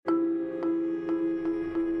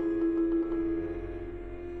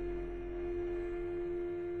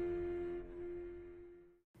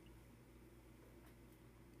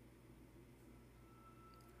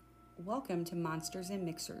Welcome to Monsters and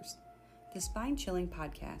Mixers, the spine-chilling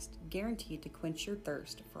podcast guaranteed to quench your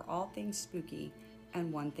thirst for all things spooky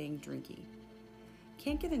and one thing drinky.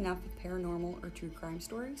 Can't get enough of paranormal or true crime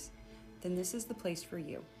stories? Then this is the place for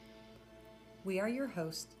you. We are your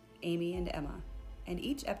hosts, Amy and Emma, and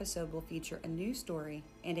each episode will feature a new story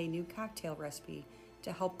and a new cocktail recipe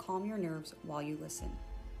to help calm your nerves while you listen.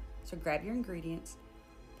 So grab your ingredients,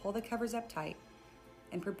 pull the covers up tight,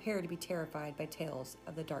 and prepare to be terrified by tales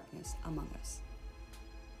of the darkness among us.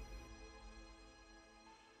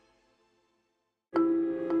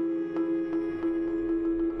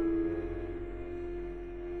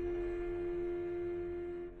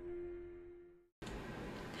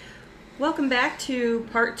 Welcome back to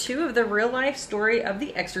part 2 of the real-life story of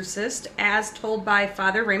The Exorcist, as told by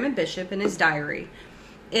Father Raymond Bishop in his diary.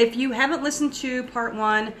 If you haven't listened to part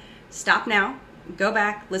 1, stop now. Go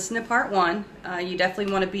back, listen to part 1. You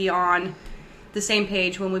definitely want to be on the same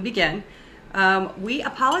page when we begin. We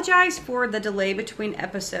apologize for the delay between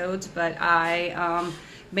episodes, but I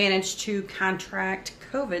managed to contract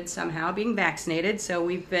COVID somehow, being vaccinated. So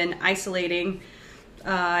we've been isolating.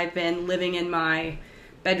 I've been living in my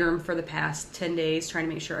bedroom for the past 10 days, trying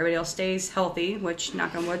to make sure everybody else stays healthy, which,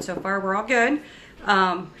 knock on wood, so far we're all good.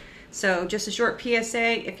 So just a short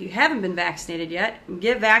PSA, if you haven't been vaccinated yet,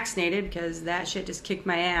 get vaccinated, because that shit just kicked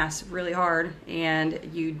my ass really hard, and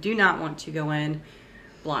you do not want to go in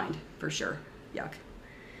blind, for sure. Yuck.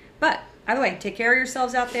 But either way, take care of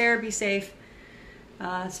yourselves out there, be safe.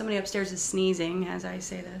 Somebody upstairs is sneezing as I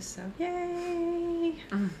say this, so yay.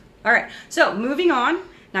 All right, so moving on,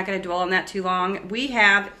 not going to dwell on that too long. We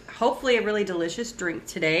have hopefully a really delicious drink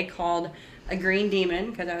today called a Green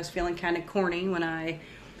Demon, because I was feeling kind of corny when I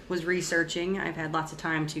was researching. I've had lots of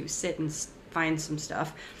time to sit and find some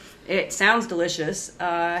stuff. It sounds delicious.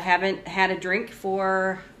 Haven't had a drink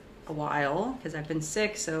for a while because I've been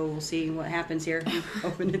sick, so we'll see what happens here. I'm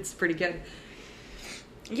hoping it's pretty good.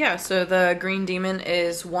 Yeah, so the Green Demon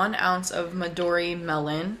is 1 ounce of Midori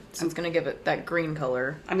melon, so it's going to give it that green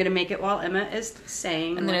color. I'm going to make it while Emma is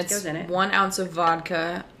saying and then what it's goes in it. 1 ounce of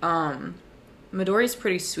vodka. Midori's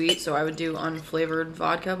pretty sweet, so I would do unflavored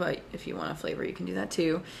vodka, but if you want a flavor, you can do that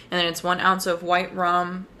too. And then it's 1 ounce of white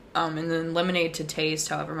rum, and then lemonade to taste,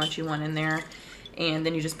 however much you want in there. And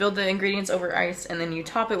then you just build the ingredients over ice, and then you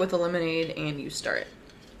top it with the lemonade, and you start.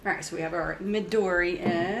 All right, so we have our Midori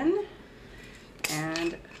in,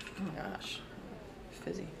 and oh my gosh,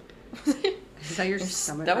 fizzy. Is that your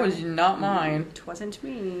stomach? That was not mine. It wasn't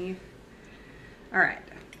me. All right,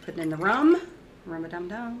 putting in the rum.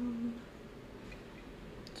 Rum-a-dum-dum.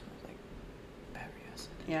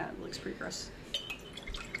 Yeah, it looks pretty gross.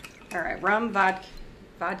 All right, rum, vodka,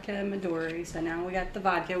 Midori. So now we got the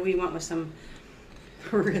vodka. We went with some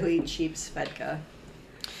really cheap Svedka.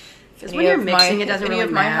 Because when you're mixing, it doesn't really matter. If any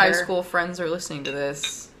of my high school friends are listening to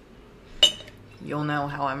this, you'll know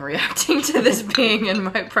how I'm reacting to this being in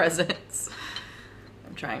my presence.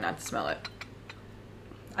 I'm trying not to smell it.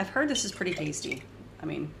 I've heard this is pretty tasty. I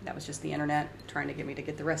mean, that was just the internet trying to get me to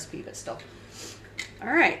get the recipe, but still.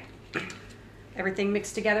 All right. Everything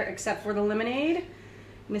mixed together except for the lemonade.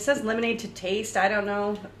 And it says lemonade to taste. I don't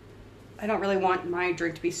know. I don't really want my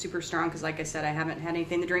drink to be super strong because, like I said, I haven't had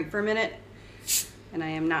anything to drink for a minute. And I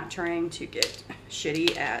am not trying to get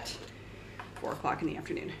shitty at 4 o'clock in the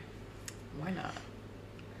afternoon. Why not?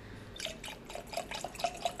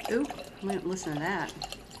 Ooh, I'm going to listen to that.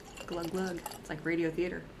 Glug, glug. It's like radio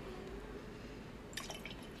theater.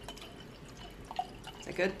 Is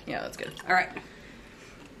that good? Yeah, that's good. All right.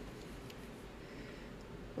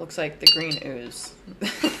 Looks like the green ooze.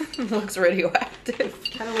 Looks radioactive.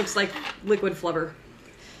 Kind of looks like liquid flubber.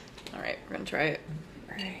 All right, we're going to try it.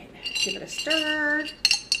 All right, give it a stir.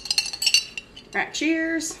 All right,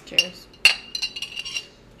 cheers. Cheers.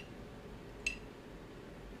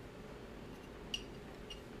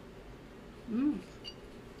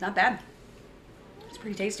 Not bad. It's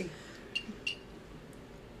pretty tasty.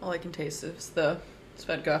 All I can taste is the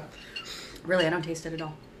Svedka. Really, I don't taste it at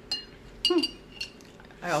all.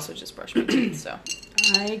 I also just brushed my teeth, so.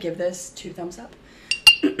 I give this 2 thumbs up.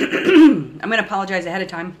 I'm going to apologize ahead of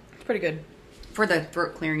time. It's pretty good. For the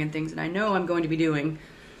throat clearing and things that I know I'm going to be doing.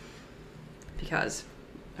 Because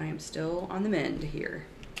I am still on the mend here.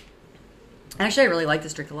 Actually, I really like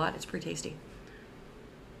this drink a lot. It's pretty tasty.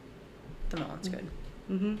 The melon's good.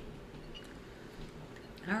 Mm-hmm.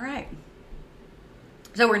 All right.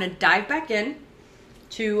 So we're going to dive back in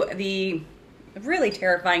to the really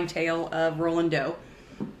terrifying tale of Roland Doe.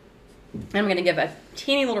 I'm going to give a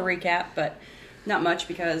teeny little recap, but not much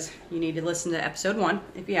because you need to listen to episode 1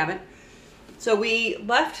 if you haven't. So we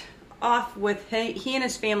left off with he and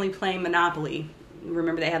his family playing Monopoly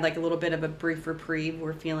Remember, they had like a little bit of a brief reprieve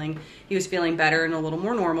where he was feeling better and a little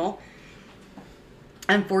more normal.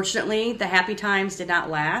 Unfortunately, the happy times did not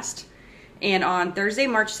last. And on Thursday,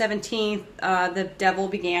 March 17th, the devil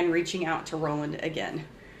began reaching out to Roland again.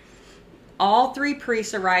 All 3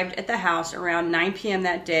 priests arrived at the house around 9 p.m.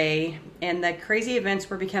 that day, and the crazy events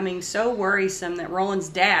were becoming so worrisome that Roland's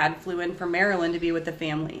dad flew in from Maryland to be with the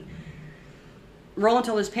family. Roland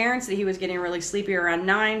told his parents that he was getting really sleepy around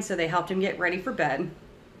 9, so they helped him get ready for bed.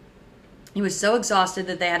 He was so exhausted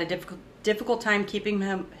that they had a difficult time keeping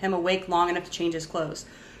him awake long enough to change his clothes.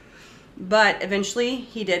 But eventually,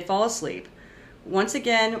 he did fall asleep. Once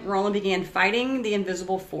again, Roland began fighting the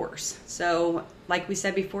invisible force. So, like we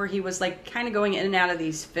said before, he was like kind of going in and out of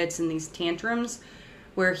these fits and these tantrums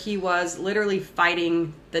where he was literally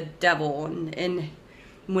fighting the devil. And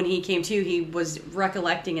when he came to, he was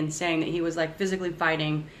recollecting and saying that he was like physically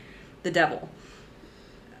fighting the devil.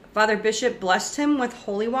 Father Bishop blessed him with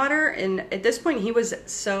holy water, and at this point he was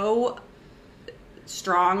so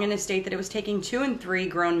strong in his state that it was taking 2 and 3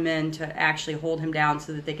 grown men to actually hold him down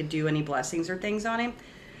so that they could do any blessings or things on him.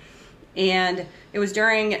 And it was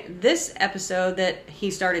during this episode that he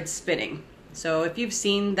started spitting. So if you've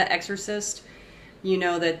seen The Exorcist, you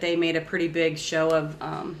know that they made a pretty big show of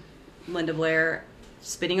Linda Blair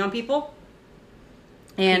spitting on people.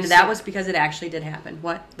 And that was because it actually did happen.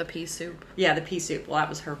 What? The pea soup. Yeah, the pea soup. Well, that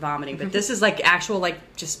was her vomiting. But this is like actual,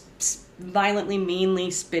 like, just violently,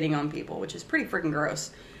 meanly spitting on people, which is pretty freaking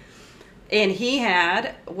gross. And he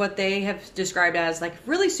had what they have described as, like,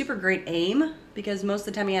 really super great aim, because most of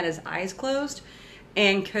the time he had his eyes closed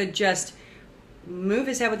and could just move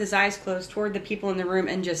his head with his eyes closed toward the people in the room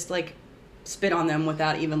and just, like, spit on them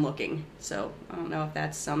without even looking. So, I don't know if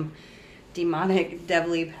that's some demonic,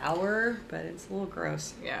 devilly power, but it's a little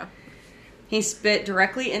gross. Yeah. He spit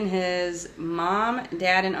directly in his mom,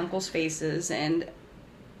 dad, and uncle's faces, and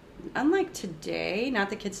unlike today, not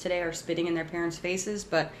that kids today are spitting in their parents' faces,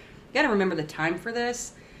 but you got to remember the time for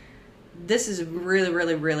this. This is really,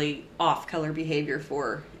 really, really off-color behavior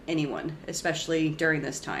for anyone, especially during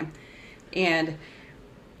this time. And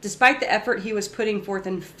despite the effort he was putting forth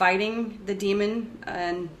in fighting the demon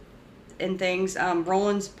and things,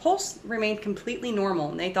 Roland's pulse remained completely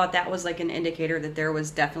normal, and they thought that was like an indicator that there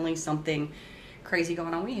was definitely something crazy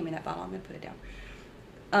going on. Will you hand me that bottle? I'm going to put it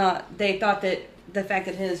down. They thought that the fact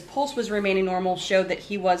that his pulse was remaining normal showed that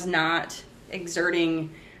he was not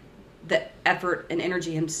exerting the effort and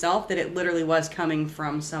energy himself, that it literally was coming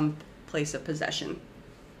from some place of possession.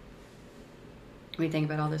 What do you think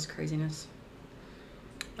about all this craziness?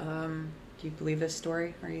 Do you believe this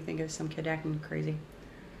story, or do you think it was some kid acting crazy?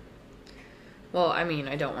 Well, I mean,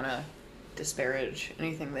 I don't want to disparage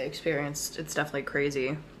anything they experienced. It's definitely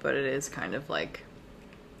crazy, but it is kind of like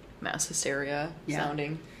mass hysteria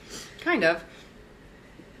sounding. Kind of.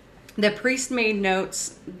 The priest made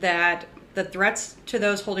notes that the threats to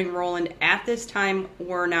those holding Roland at this time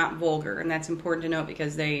were not vulgar, and that's important to note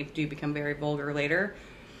because they do become very vulgar later.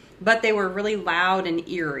 But they were really loud and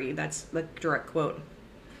eerie. That's the direct quote.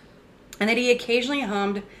 And that he occasionally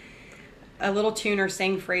hummed a little tune or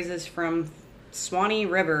sang phrases from Swanee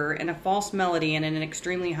River in a false melody and in an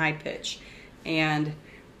extremely high pitch. And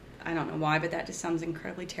I don't know why, but that just sounds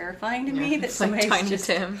incredibly terrifying to me, that somebody's like just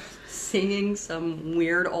singing some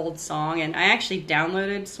weird old song. And I actually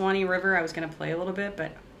downloaded Swanee River. I was going to play a little bit,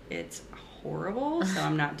 but it's horrible, so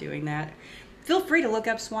I'm not doing that. Feel free to look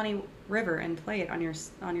up Swanee River and play it on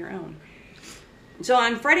your own. So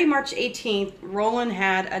on Friday, March 18th, Roland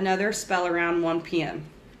had another spell around 1 p.m.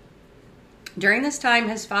 During this time,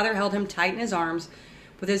 his father held him tight in his arms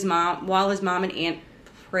with his mom, while his mom and aunt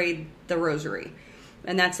prayed the rosary.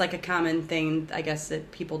 And that's like a common thing, I guess,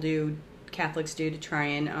 that people do, Catholics do, to try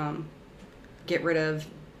and get rid of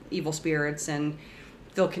evil spirits and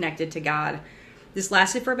feel connected to God. This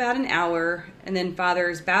lasted for about an hour, and then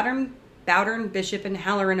Fathers Bowdern, Bishop, and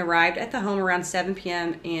Halloran arrived at the home around 7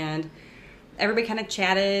 p.m., and everybody kind of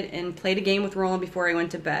chatted and played a game with Roland before he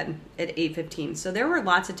went to bed at 8:15. So there were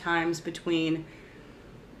lots of times between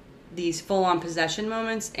these full-on possession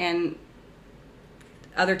moments and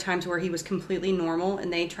other times where he was completely normal,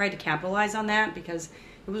 and they tried to capitalize on that because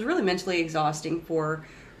it was really mentally exhausting for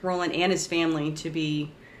Roland and his family to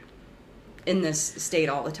be in this state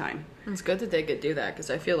all the time. It's good that they could do that,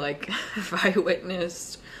 because I feel like if I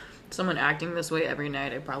witnessed someone acting this way every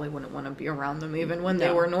night, I probably wouldn't want to be around them even when they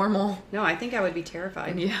were normal. No, I think I would be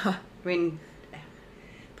terrified. Yeah. I mean,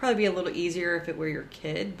 probably be a little easier if it were your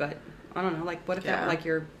kid, but I don't know, like what if that like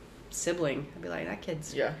your sibling? I'd be like, that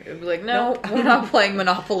kid's... Yeah, it'd be like, no, nope. We're not playing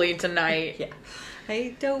Monopoly tonight. Yeah.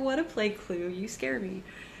 I don't want to play Clue. You scare me.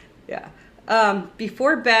 Yeah.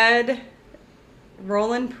 Before bed,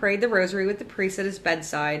 Roland prayed the rosary with the priest at his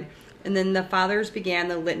bedside, and then the fathers began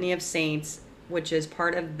the Litany of Saints, which is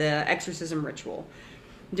part of the exorcism ritual.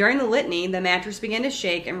 During the litany, the mattress began to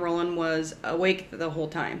shake, and Roland was awake the whole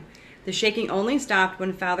time. The shaking only stopped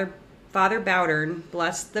when Father Bowdern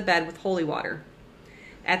blessed the bed with holy water.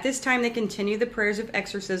 At this time, they continued the prayers of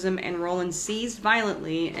exorcism, and Roland seized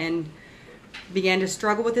violently and began to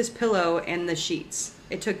struggle with his pillow and the sheets.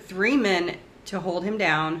 It took 3 men to hold him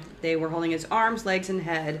down. They were holding his arms, legs, and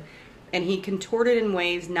head, and he contorted in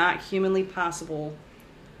ways not humanly possible.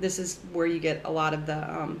 This is where you get a lot of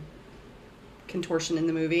the contortion in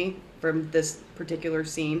the movie from this particular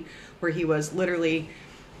scene, where he was literally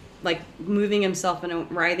like moving himself and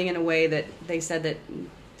writhing in a way that they said that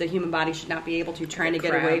the human body should not be able to, trying to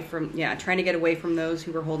get away from those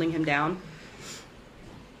who were holding him down.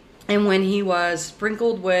 And when he was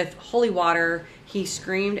sprinkled with holy water, he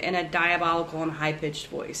screamed in a diabolical and high-pitched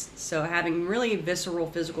voice. So having really visceral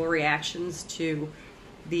physical reactions to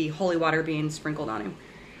the holy water being sprinkled on him.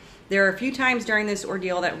 There are a few times during this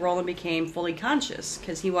ordeal that Roland became fully conscious,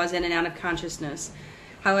 because he was in and out of consciousness.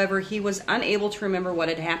 However, he was unable to remember what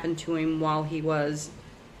had happened to him while he was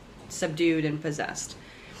subdued and possessed.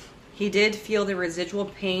 He did feel the residual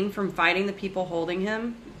pain from fighting the people holding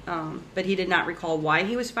him, but he did not recall why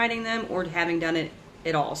he was fighting them or having done it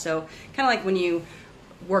at all. So kind of like when you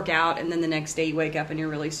work out and then the next day you wake up and you're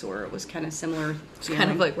really sore. It was kind of similar. It's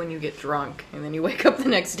kind of like when you get drunk and then you wake up the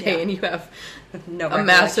next day and you have no a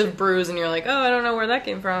massive bruise and you're like, oh, I don't know where that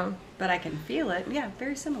came from. But I can feel it. Yeah,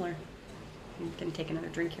 very similar. I'm going to take another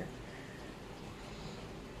drink here.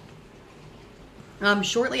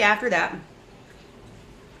 Shortly after that,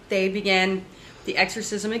 they began the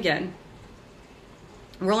exorcism again.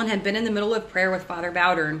 Roland had been in the middle of prayer with Father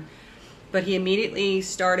Bowdern, but he immediately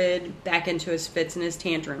started back into his fits and his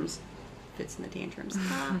tantrums. Fits and the tantrums.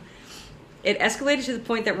 It escalated to the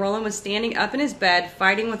point that Roland was standing up in his bed,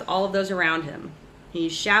 fighting with all of those around him. He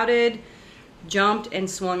shouted, jumped, and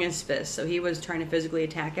swung his fist. So he was trying to physically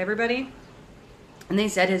attack everybody. And they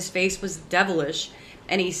said his face was devilish,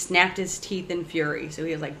 and he snapped his teeth in fury. So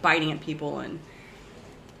he was like biting at people, and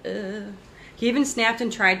he even snapped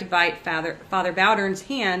and tried to bite Father Bowdern's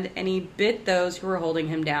hand, and he bit those who were holding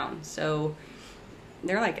him down. So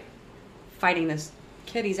they're like fighting this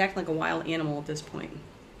kid. He's acting like a wild animal at this point.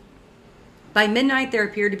 By midnight, there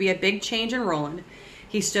appeared to be a big change in Roland.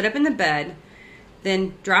 He stood up in the bed,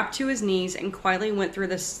 then dropped to his knees and quietly went through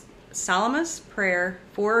the Salamis prayer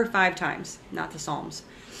 4 or 5 times, not the Psalms.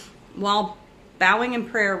 While bowing in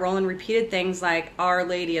prayer, Roland repeated things like, Our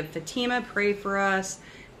Lady of Fatima, pray for us,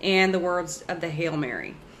 and the words of the Hail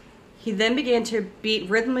Mary. He then began to beat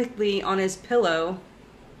rhythmically on his pillow.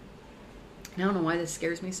 I don't know why this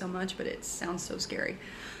scares me so much, but it sounds so scary.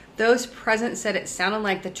 Those present said it sounded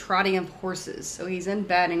like the trotting of horses. So he's in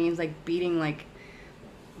bed and he's like beating like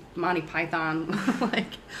Monty Python,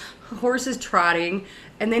 like horses trotting.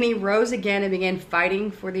 And then he rose again and began fighting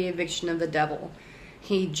for the eviction of the devil.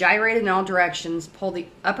 He gyrated in all directions, pulled the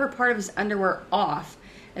upper part of his underwear off,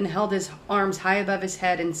 and held his arms high above his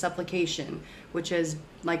head in supplication, which is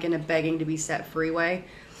like in a begging to be set free way.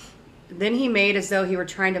 Then he made as though he were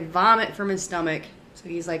trying to vomit from his stomach. So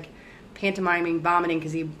he's like pantomiming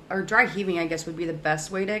vomiting, or dry heaving, I guess would be the best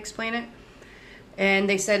way to explain it. And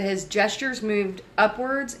they said his gestures moved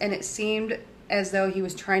upwards, and it seemed as though he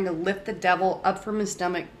was trying to lift the devil up from his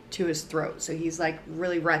stomach to his throat. So he's like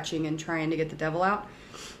really retching and trying to get the devil out.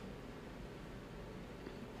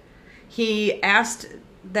 He asked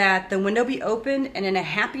that the window be opened, and in a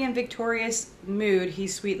happy and victorious mood, he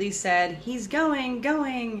sweetly said, He's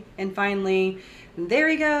going. And finally, there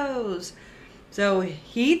he goes. So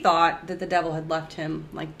he thought that the devil had left him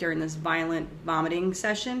like during this violent vomiting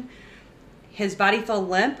session. His body fell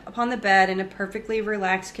limp upon the bed in a perfectly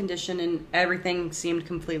relaxed condition, and everything seemed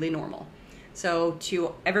completely normal. So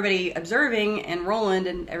to everybody observing and Roland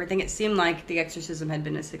and everything, it seemed like the exorcism had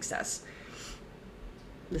been a success.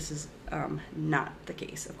 This is not the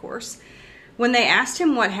case, of course. When they asked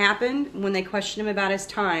him what happened, when they questioned him about his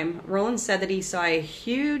time, Roland said that he saw a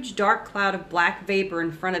huge dark cloud of black vapor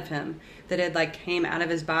in front of him that had like came out of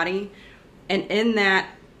his body. And in that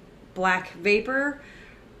black vapor,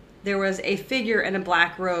 there was a figure in a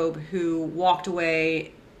black robe who walked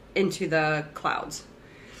away into the clouds.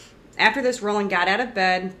 After this, Roland got out of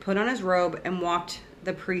bed, put on his robe, and walked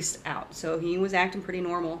the priest out. So he was acting pretty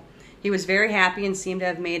normal. He was very happy and seemed to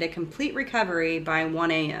have made a complete recovery by 1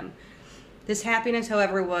 a.m. This happiness,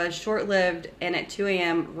 however, was short-lived, and at 2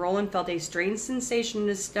 a.m., Roland felt a strange sensation in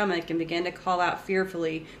his stomach and began to call out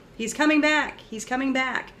fearfully, He's coming back! He's coming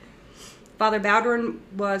back! Father Bowdern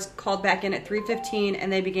was called back in at 3:15,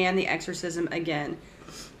 and they began the exorcism again.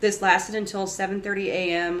 This lasted until 7:30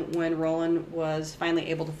 a.m. when Roland was finally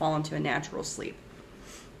able to fall into a natural sleep.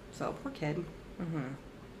 So, poor kid. Mm-hmm.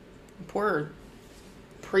 Poor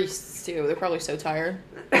priests, too. They're probably so tired.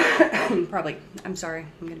 Probably. I'm sorry.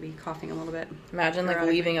 I'm going to be coughing a little bit. Imagine, like,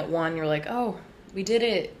 leaving at 1. You're like, oh, we did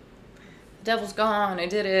it. The devil's gone. I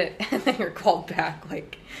did it. And then you're called back,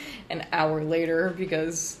 like, an hour later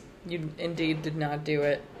because you indeed did not do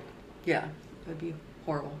it. Yeah. It would be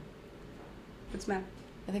horrible. What's the matter?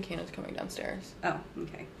 I think Hannah's coming downstairs. Oh,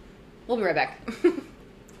 okay. We'll be right back. We're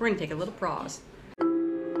going to take a little pause.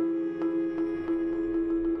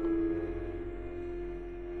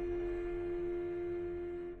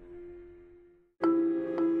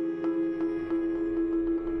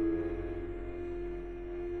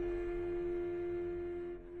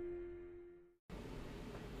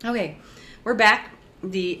 Okay, we're back.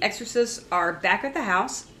 The exorcists are back at the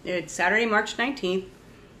house. It's Saturday, March 19th.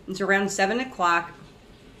 It's around 7 o'clock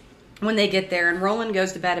when they get there, and Roland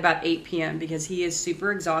goes to bed about 8 p.m. because he is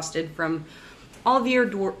super exhausted from all the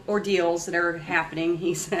ordeals that are happening.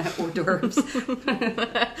 He's hors d'oeuvres.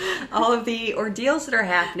 All of the ordeals that are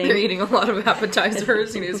happening. They're eating a lot of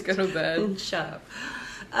appetizers. He needs to go to bed. Shut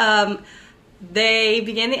up. They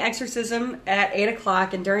began the exorcism at 8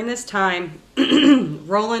 o'clock, and during this time,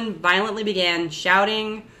 Roland violently began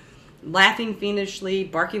shouting, laughing fiendishly,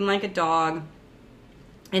 barking like a dog,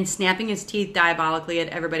 and snapping his teeth diabolically at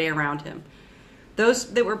everybody around him.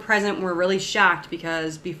 Those that were present were really shocked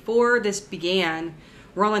because before this began,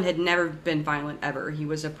 Roland had never been violent ever. He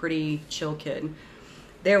was a pretty chill kid.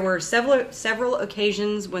 There were several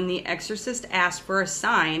occasions when the exorcist asked for a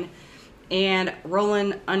sign, and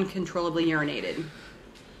Roland uncontrollably urinated.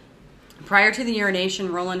 Prior to the urination,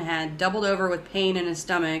 Roland had doubled over with pain in his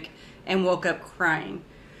stomach and woke up crying.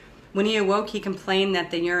 When he awoke, he complained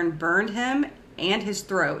that the urine burned him and his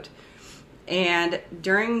throat. And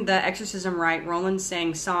during the exorcism rite, Roland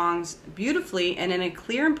sang songs beautifully and in a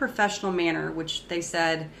clear and professional manner, which they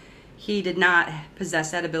said he did not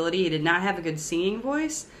possess that ability. He did not have a good singing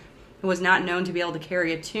voice. He was not known to be able to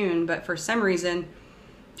carry a tune, but for some reason,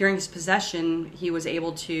 during his possession, he was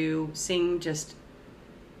able to sing just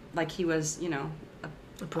like he was,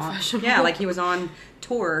 a professional. Like he was on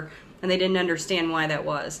tour, and they didn't understand why that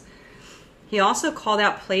was. He also called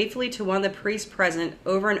out playfully to one of the priests present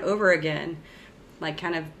over and over again, like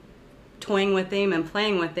kind of toying with him and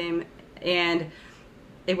playing with him, and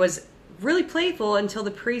it was really playful until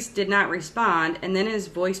the priest did not respond, and then his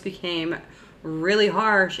voice became really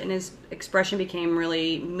harsh, and his expression became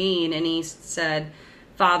really mean, and he said,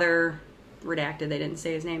 "Father," redacted, they didn't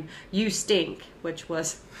say his name, "you stink," which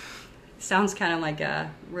sounds kind of like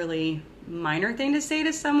a really minor thing to say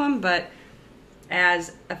to someone, but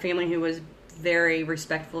as a family who was very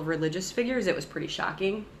respectful of religious figures, it was pretty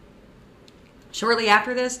shocking. Shortly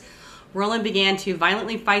after this, Roland began to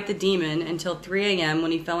violently fight the demon until 3 a.m.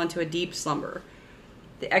 when he fell into a deep slumber.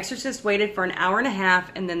 The exorcist waited for an hour and a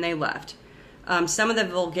half, and then they left. Some of the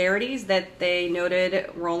vulgarities that they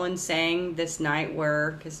noted Roland sang this night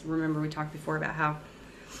were, because remember we talked before about how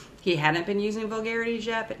he hadn't been using vulgarities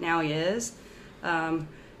yet, but now he is.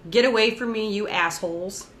 "Get away from me, you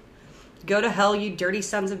assholes. Go to hell, you dirty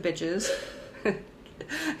sons of bitches.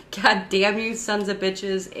 God damn you, sons of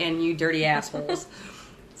bitches, and you dirty assholes."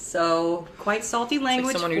 So, quite salty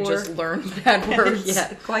language. Like someone who just learned bad words.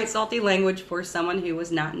 Yeah, quite salty language for someone who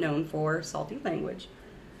was not known for salty language.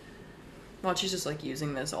 Well, she's just like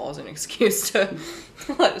using this all as an excuse to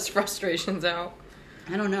let his frustrations out.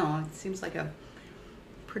 I don't know. It seems like a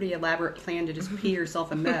pretty elaborate plan to just pee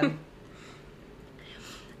yourself in bed.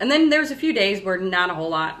 And then there's a few days where not a whole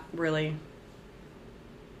lot really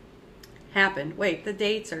happened. Wait, the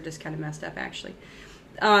dates are just kind of messed up, actually.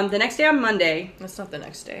 The next day on Monday... That's not the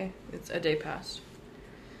next day. It's a day past.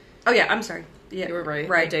 Oh, yeah, I'm sorry. Yeah, you were right.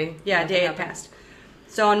 Right. A day. Yeah, a day had passed.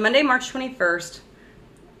 So on Monday, March 21st,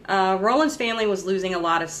 Roland's family was losing a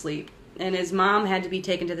lot of sleep, and his mom had to be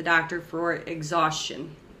taken to the doctor for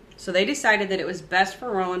exhaustion. So they decided that it was best for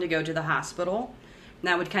Roland to go to the hospital. And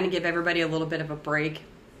that would kind of give everybody a little bit of a break,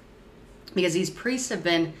 because these priests have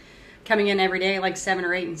been coming in every day like 7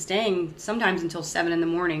 or 8 and staying sometimes until 7 in the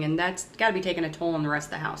morning, and that's got to be taking a toll on the rest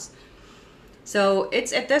of the house. So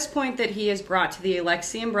it's at this point that he is brought to the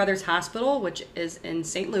Alexian Brothers Hospital, which is in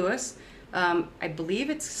St. Louis. I believe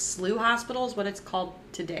it's SLU Hospital is what it's called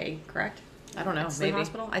today, correct? I don't know. SLU Maybe.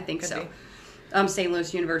 Hospital? I think Could so. be. St.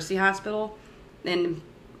 Louis University Hospital. And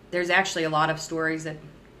there's actually a lot of stories that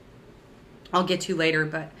I'll get to later,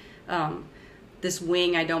 but this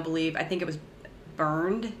wing, I think it was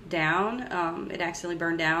burned down. It accidentally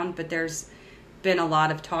burned down, but there's been a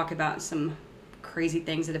lot of talk about some crazy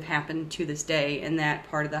things that have happened to this day in that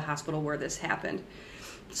part of the hospital where this happened.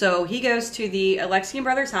 So he goes to the Alexian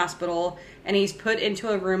Brothers Hospital, and he's put into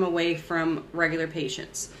a room away from regular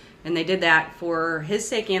patients. And they did that for his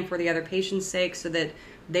sake and for the other patients' sake, so that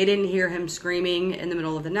they didn't hear him screaming in the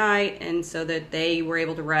middle of the night, and so that they were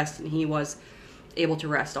able to rest, and he was able to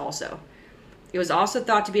rest also. It was also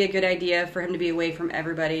thought to be a good idea for him to be away from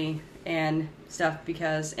everybody and stuff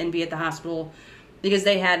and be at the hospital because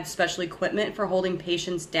they had special equipment for holding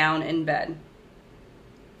patients down in bed.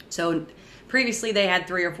 So previously they had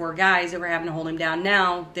 3 or 4 guys that were having to hold him down.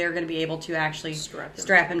 Now they're going to be able to actually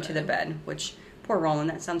strap him to the bed, which, poor Roland,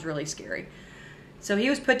 that sounds really scary. So he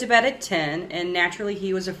was put to bed at 10, and naturally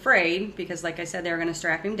he was afraid because, like I said, they were going to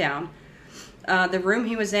strap him down. The room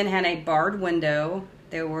he was in had a barred window.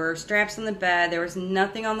 There were straps on the bed. There was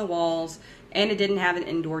nothing on the walls, and it didn't have an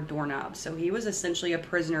indoor doorknob. So he was essentially a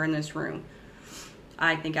prisoner in this room.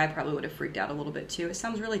 I think I probably would have freaked out a little bit too. It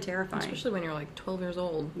sounds really terrifying. Especially when you're like 12 years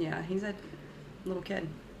old. Yeah, he's a little kid.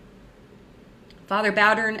 Father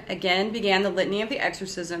Bowdern again began the litany of the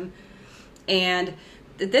exorcism, and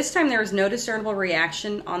this time there was no discernible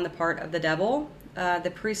reaction on the part of the devil.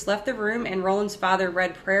 The priest left the room, and Roland's father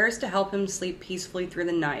read prayers to help him sleep peacefully through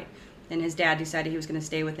the night. And his dad decided he was going to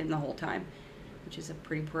stay with him the whole time, which is a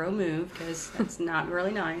pretty bro move because that's not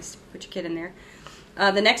really nice to put your kid in there.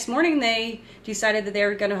 The next morning, they decided that they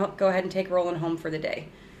were going to go ahead and take Roland home for the day.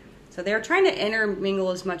 So they were trying to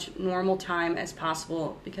intermingle as much normal time as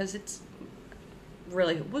possible because it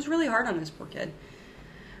was really hard on this poor kid.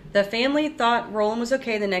 The family thought Roland was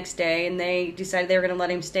okay the next day, and they decided they were going to let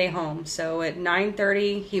him stay home. So at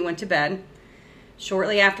 9:30, he went to bed.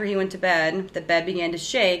 Shortly after he went to bed, the bed began to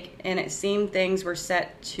shake, and it seemed things were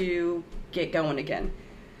set to get going again.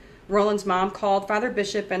 Roland's mom called Father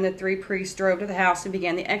Bishop, and the 3 priests drove to the house and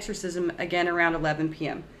began the exorcism again around 11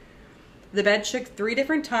 p.m. The bed shook 3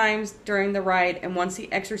 different times during the rite, and once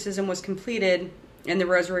the exorcism was completed and the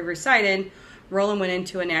rosary recited, Roland went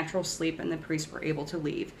into a natural sleep, and the priests were able to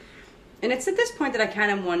leave. And it's at this point that I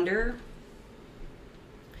kind of wonder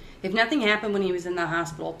if nothing happened when he was in the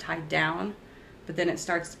hospital tied down, but then it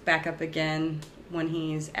starts back up again when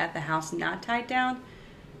he's at the house not tied down,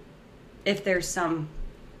 if there's some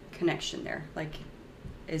connection there. Like,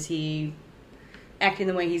 is he acting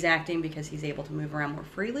the way he's acting because he's able to move around more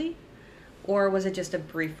freely? Or was it just a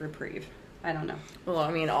brief reprieve? I don't know. Well, I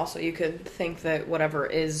mean, also you could think that whatever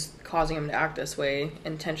is causing him to act this way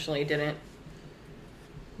intentionally didn't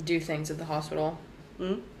do things at the hospital.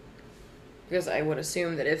 Mm-hmm. Because I would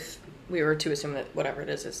assume that if we were to assume that whatever it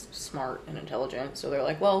is smart and intelligent, so they're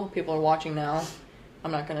like, well, people are watching now.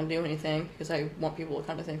 I'm not going to do anything because I want people to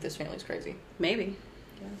kind of think this family's crazy. Maybe.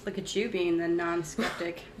 Yeah. Look at you being the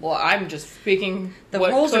non-skeptic. Well, I'm just speaking the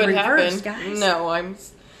what roles could are reversed, happen. Guys. No, I'm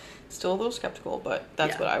still a little skeptical, but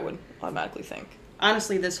that's what I would automatically think.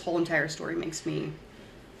 Honestly, this whole entire story makes me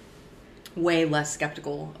way less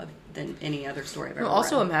skeptical than any other story I've ever read.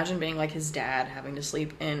 Also, imagine being like his dad, having to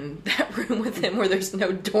sleep in that room with him where there's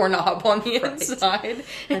no doorknob on the inside,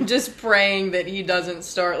 and just praying that he doesn't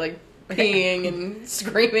start like peeing and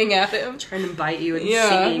screaming at him, trying to bite you and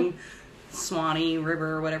singing Swanee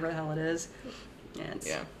River or whatever the hell it is.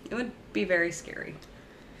 It would be very scary.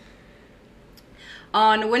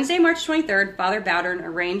 On Wednesday, March 23rd, Father Bowdern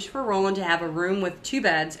arranged for Roland to have a room with 2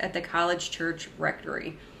 beds at the college church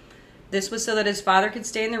rectory. This was so that his father could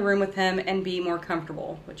stay in the room with him and be more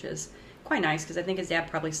comfortable, which is quite nice because I think his dad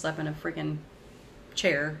probably slept in a freaking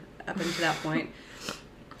chair up until that point.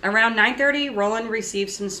 Around 9:30, Roland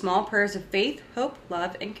received some small prayers of faith, hope,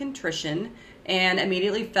 love, and contrition, and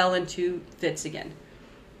immediately fell into fits again.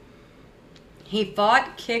 He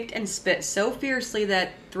fought, kicked, and spit so fiercely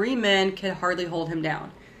that 3 men could hardly hold him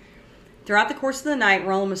down. Throughout the course of the night,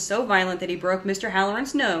 Roland was so violent that he broke Mr.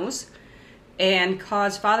 Halloran's nose and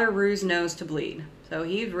caused Father Rue's nose to bleed. So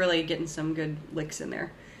he's really getting some good licks in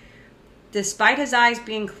there. Despite his eyes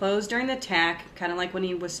being closed during the attack, kind of like when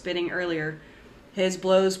he was spitting earlier, his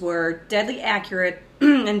blows were deadly accurate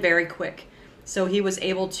and very quick. So he was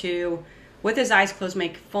able to, with his eyes closed,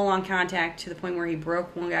 make full-on contact to the point where he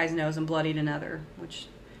broke one guy's nose and bloodied another, which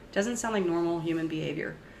doesn't sound like normal human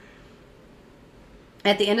behavior.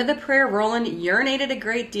 At the end of the prayer, Roland urinated a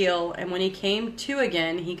great deal, and when he came to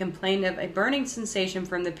again, he complained of a burning sensation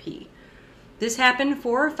from the pee. This happened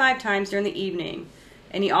 4 or 5 times during the evening,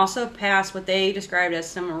 and he also passed what they described as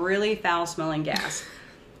some really foul-smelling gas,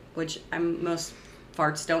 which most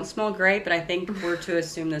farts don't smell great, but I think we're to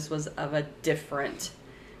assume this was of a different...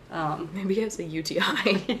 Maybe he has a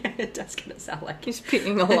UTI. It does kind of sound like he's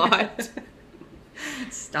peeing a lot.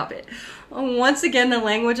 Stop it. Once again, the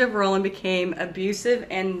language of Roland became abusive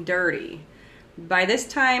and dirty. By this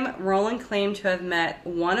time, Roland claimed to have met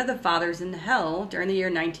one of the fathers in hell during the year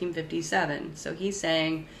 1957. So he's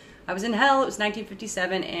saying, I was in hell, it was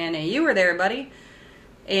 1957, and you were there, buddy.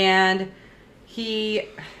 And he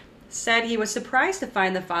said he was surprised to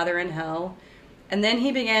find the father in hell. And then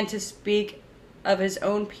he began to speak of his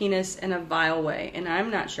own penis in a vile way. And I'm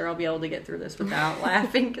not sure I'll be able to get through this without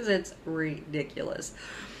laughing because it's ridiculous.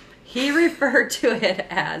 He referred to it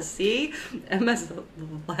as, see, Emma's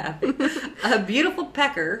laughing, a beautiful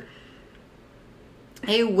pecker,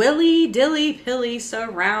 a willy dilly pilly so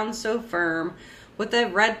round, so firm, with a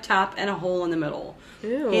red top and a hole in the middle.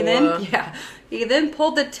 Ew. He then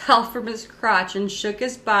pulled the towel from his crotch and shook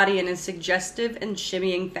his body in a suggestive and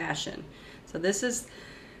shimmying fashion. So this is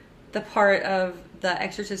the part of the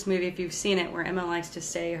Exorcist movie, if you've seen it, where Emma likes to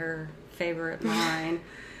say her favorite line.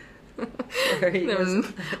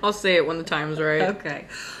 I'll say it when the time's right. Okay.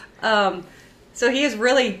 So he is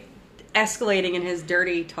really escalating in his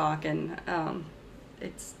dirty talk, and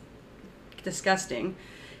it's disgusting.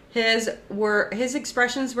 His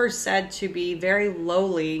expressions were said to be very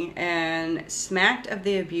lowly and smacked of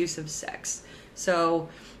the abuse of sex. So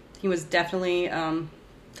he was definitely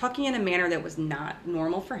talking in a manner that was not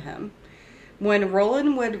normal for him. When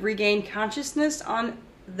Roland would regain consciousness on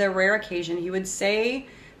the rare occasion, he would say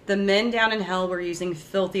the men down in hell were using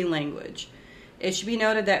filthy language. It should be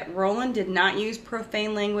noted that Roland did not use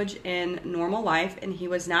profane language in normal life, and he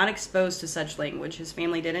was not exposed to such language. His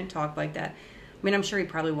family didn't talk like that. I mean, I'm sure he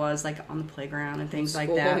probably was, like, on the playground and things like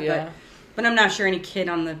that. Yeah. But I'm not sure any kid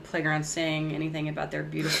on the playground saying anything about their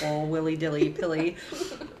beautiful willy-dilly-pilly.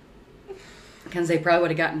 Because they probably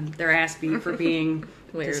would have gotten their ass beat for being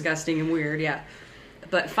disgusting and weird, yeah.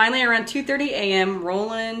 But finally, around 2:30 a.m.,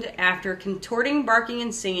 Roland, after contorting, barking,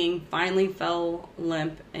 and singing, finally fell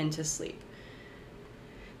limp into sleep.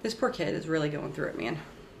 This poor kid is really going through it, man.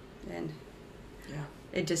 And yeah,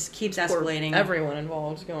 it just keeps escalating. Everyone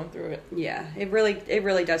involved is going through it. Yeah, it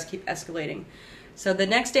really does keep escalating. So the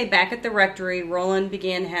next day, back at the rectory, Roland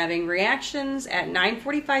began having reactions at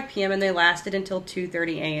 9:45 p.m., and they lasted until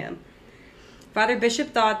 2:30 a.m. Father Bishop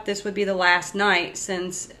thought this would be the last night,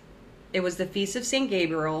 since it was the Feast of St.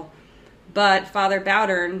 Gabriel, but Father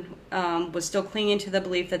Bowdern was still clinging to the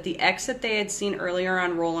belief that the X that they had seen earlier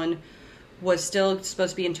on Roland was still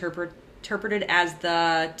supposed to be interpreted as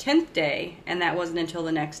the 10th day, and that wasn't until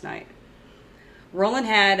the next night. Roland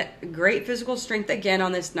had great physical strength again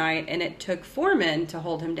on this night, and it took 4 men to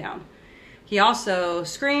hold him down. He also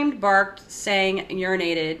screamed, barked, sang,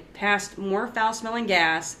 urinated, passed more foul-smelling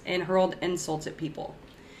gas, and hurled insults at people.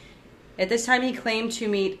 At this time, he claimed to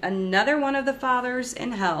meet another one of the fathers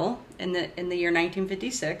in hell in the year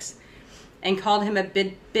 1956, and called him a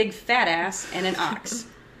big fat ass and an ox.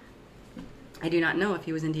 I do not know if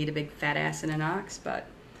he was indeed a big fat ass and an ox, but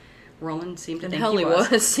Roland seemed to think he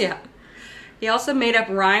was. Yeah. He also made up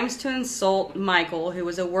rhymes to insult Michael, who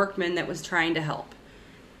was a workman that was trying to help.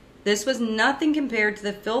 This was nothing compared to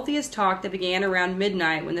the filthiest talk that began around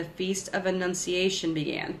midnight when the Feast of Annunciation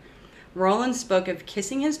began. Roland spoke of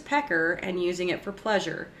kissing his pecker and using it for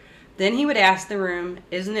pleasure. Then he would ask the room,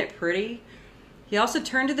 "Isn't it pretty?" He also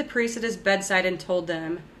turned to the priest at his bedside and told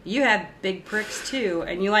them, "You have big pricks too,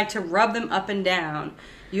 and you like to rub them up and down.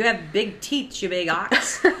 You have big teeth, you big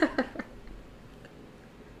ox."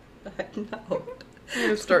 No. I'm going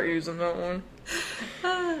to start using that one.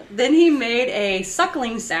 Then he made a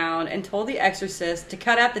suckling sound and told the exorcist to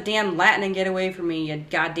cut out the damn Latin and get away from me, you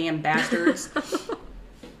goddamn bastards.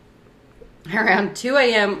 Around 2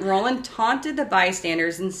 a.m., Roland taunted the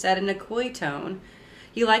bystanders and said in a coy tone,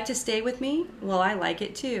 "You like to stay with me? Well, I like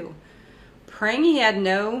it too." Praying had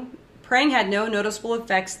no noticeable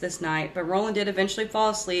effects this night, but Roland did eventually fall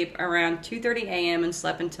asleep around 2:30 a.m. and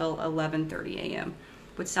slept until 11:30 a.m.,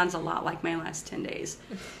 which sounds a lot like my last 10 days.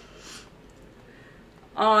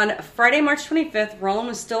 On Friday, March 25th, Roland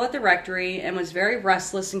was still at the rectory and was very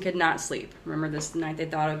restless and could not sleep. Remember, this is the night they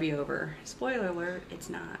thought it would be over. Spoiler alert, it's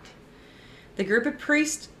not. The group of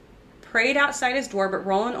priests prayed outside his door, but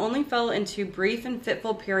Roland only fell into brief and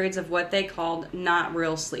fitful periods of what they called not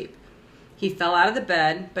real sleep. He fell out of the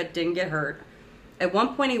bed, but didn't get hurt. At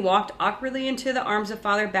one point, he walked awkwardly into the arms of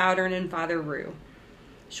Father Bowdern and Father Rue.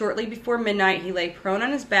 Shortly before midnight, he lay prone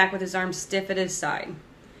on his back with his arms stiff at his side.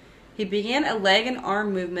 He began a leg and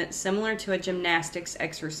arm movement similar to a gymnastics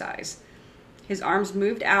exercise. His arms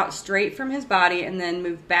moved out straight from his body and then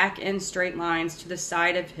moved back in straight lines to the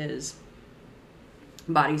side of his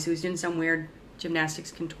body. So he was doing some weird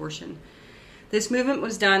gymnastics contortion. This movement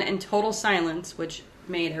was done in total silence, which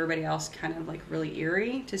made everybody else kind of like really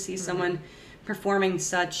eerie to see someone performing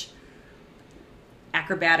such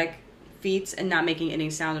acrobatic feats and not making any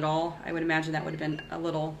sound at all. I would imagine that would have been a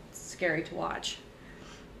little scary to watch.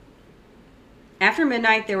 After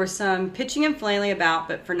midnight, there was some pitching and flailing about,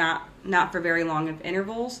 but for not for very long of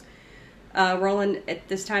intervals. Roland at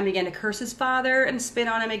this time began to curse his father and spit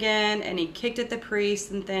on him again, and he kicked at the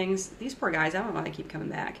priest and things. These poor guys, I don't know why they keep coming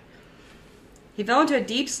back. He fell into a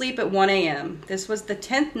deep sleep at 1 a.m. This was the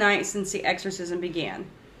 10th night since the exorcism began.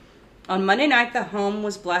 On Monday night, the home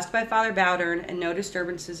was blessed by Father Bowdern, and no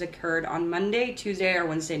disturbances occurred on Monday, Tuesday, or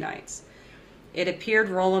Wednesday nights. It appeared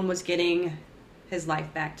Roland was getting his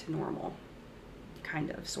life back to normal. Kind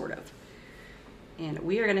of, sort of. And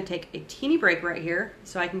we are going to take a teeny break right here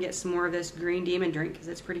so I can get some more of this green demon drink because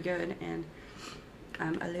it's pretty good and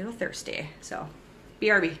I'm a little thirsty. So,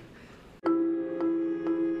 BRB.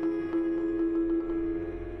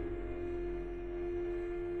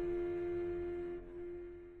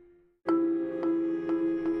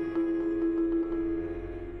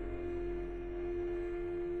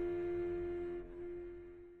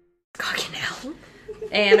 Fucking hell.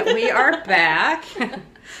 And we are back.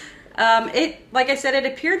 Like I said,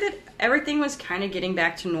 it appeared that everything was kind of getting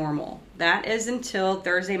back to normal. That is until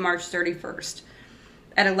Thursday, March 31st.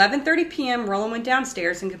 At 11:30 p.m., Roland went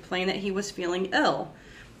downstairs and complained that he was feeling ill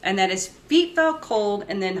and that his feet felt cold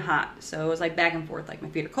and then hot. So it was like back and forth, like my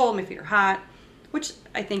feet are cold, my feet are hot, which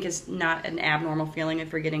I think is not an abnormal feeling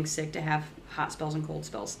if we're getting sick to have hot spells and cold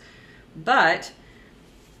spells. But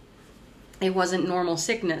it wasn't normal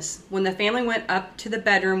sickness. When the family went up to the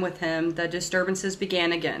bedroom with him, the disturbances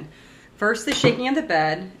began again. First, the shaking of the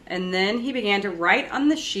bed, and then he began to write on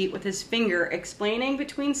the sheet with his finger, explaining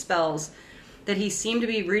between spells that he seemed to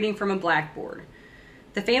be reading from a blackboard.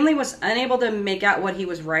 The family was unable to make out what he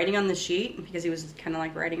was writing on the sheet because he was kind of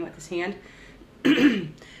like writing with his hand.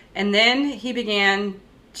 And then he began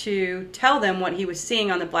to tell them what he was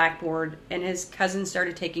seeing on the blackboard, and his cousin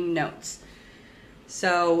started taking notes.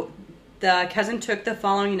 So the cousin took the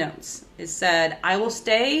following notes. It said, "I will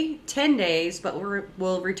stay 10 days, but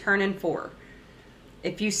will return in 4.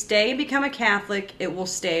 If you stay and become a Catholic, it will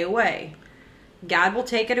stay away. God will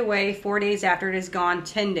take it away 4 days after it is gone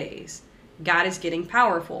 10 days. God is getting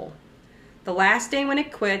powerful. The last day when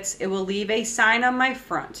it quits, it will leave a sign on my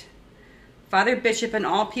front. Father Bishop and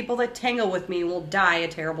all people that tangle with me will die a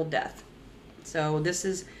terrible death." So this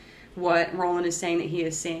is what Roland is saying that he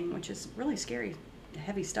is seeing, which is really scary,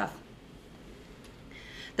 heavy stuff.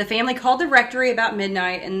 The family called the rectory about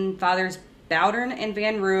midnight, and Fathers Bowdern and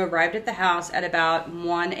Van Roo arrived at the house at about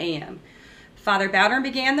 1 a.m. Father Bowdern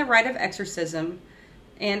began the rite of exorcism,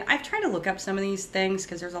 and I've tried to look up some of these things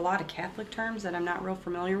because there's a lot of Catholic terms that I'm not real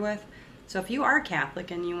familiar with. So if you are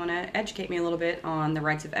Catholic and you want to educate me a little bit on the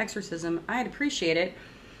rites of exorcism, I'd appreciate it,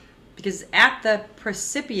 because at the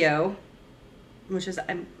Principio, which is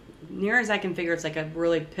near as I can figure, it's like a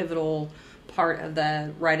really pivotal part of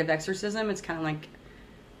the rite of exorcism. It's kind of like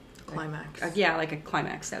Climax. Like a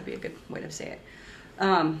climax. That would be a good way to say it.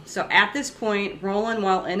 So at this point, Roland,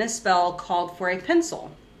 while in a spell, called for a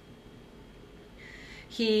pencil.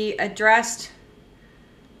 He addressed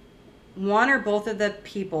one or both of the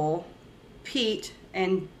people, Pete,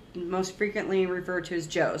 and most frequently referred to as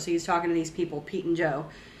Joe. So he's talking to these people, Pete and Joe.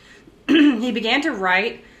 He began to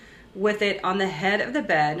write with it on the head of the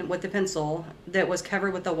bed with the pencil that was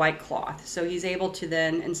covered with a white cloth. So he's able to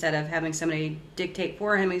then, instead of having somebody dictate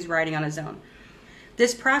for him, he's writing on his own.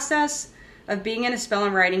 This process of being in a spell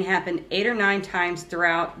and writing happened 8 or 9 times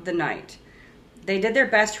throughout the night. They did their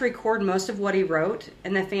best to record most of what he wrote,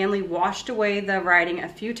 and the family washed away the writing a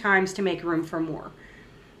few times to make room for more.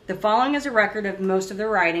 The following is a record of most of the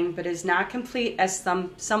writing, but is not complete as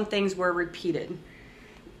some things were repeated.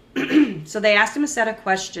 So they asked him a set of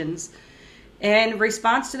questions. In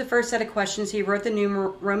response to the first set of questions, he wrote the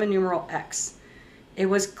Roman numeral X. It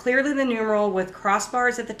was clearly the numeral with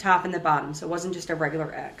crossbars at the top and the bottom, so it wasn't just a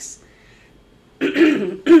regular X.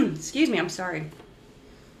 Excuse me, I'm sorry.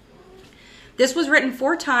 This was written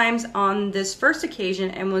 4 times on this first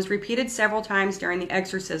occasion and was repeated several times during the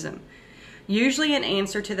exorcism, usually in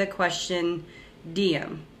answer to the question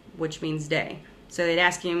diem, which means day. So they'd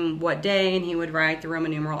ask him what day, and he would write the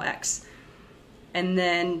Roman numeral X. And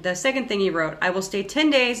then the second thing he wrote, "I will stay 10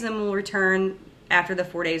 days, and then will return after the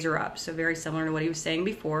 4 days are up." So very similar to what he was saying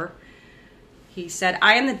before. He said,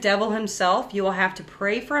 "I am the devil himself. You will have to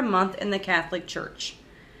pray for a month in the Catholic Church."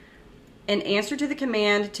 In answer to the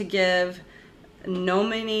command to give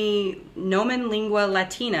nomen lingua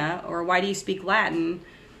latina, or why do you speak Latin,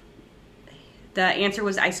 the answer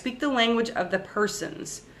was, "I speak the language of the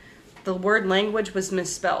persons." The word language was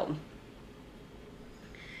misspelled.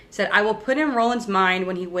 Said, I will put in Roland's mind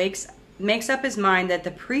when he makes up his mind that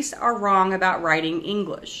the priests are wrong about writing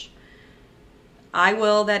English. I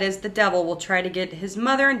will, that is the devil, will try to get his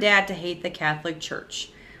mother and dad to hate the Catholic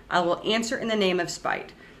Church. I will answer in the name of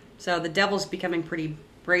spite. So the devil's becoming pretty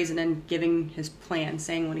brazen and giving his plan,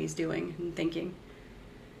 saying what he's doing and thinking.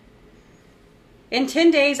 In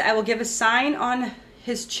 10 days, I will give a sign on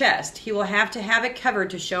his chest. He will have to have it covered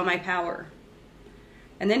to show my power.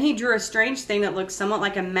 And then he drew a strange thing that looked somewhat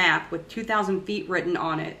like a map with 2,000 feet written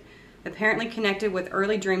on it, apparently connected with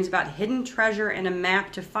early dreams about hidden treasure and a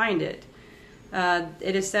map to find it.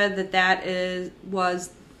 It is said that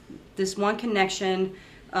was this one connection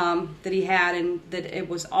that he had, and that it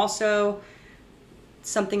was also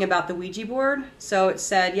something about the Ouija board. So it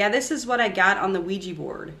said, yeah, this is what I got on the Ouija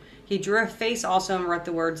board. He drew a face also and wrote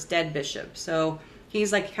the words dead bishop. So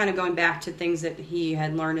he's like kind of going back to things that he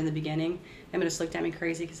had learned in the beginning. Emma just looked at me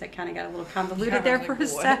crazy because that kind of got a little convoluted there for a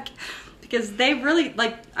sec. Because they really,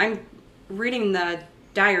 like, I'm reading the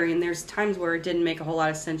diary and there's times where it didn't make a whole lot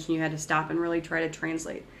of sense and you had to stop and really try to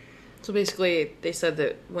translate. So basically, they said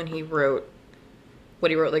that when he wrote,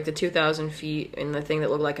 what he wrote, like the 2,000 feet and the thing that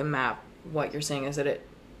looked like a map, what you're saying is that it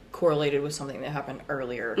correlated with something that happened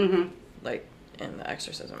earlier, like in the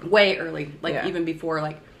exorcism. Way early, like even before,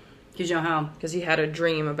 like, because you know how... Because he had a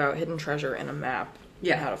dream about hidden treasure and a map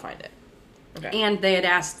and how to find it. Okay. And they had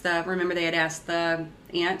asked remember they had asked the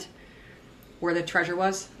aunt where the treasure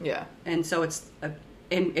was? Yeah. And so it's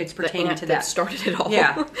pertaining to that started it all.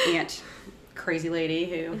 Yeah. Aunt, crazy lady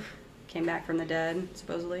who came back from the dead,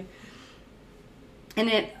 supposedly.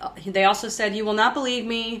 And they also said, you will not believe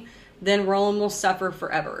me, then Roland will suffer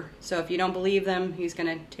forever. So if you don't believe them, he's going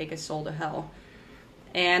to take his soul to hell.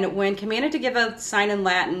 And when commanded to give a sign in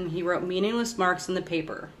Latin, he wrote meaningless marks on the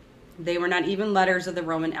paper. They were not even letters of the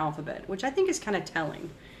Roman alphabet, which I think is kind of telling.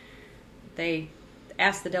 They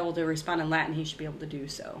asked the devil to respond in Latin, he should be able to do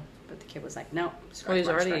so. But the kid was like, no, scratch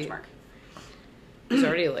mark. He's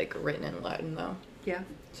already, like, written in Latin, though. Yeah.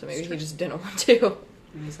 So maybe he just didn't want to.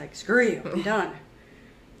 And he's like, screw you, I'm done.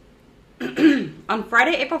 On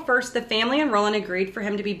Friday, April 1st, the family and Roland agreed for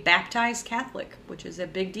him to be baptized Catholic, which is a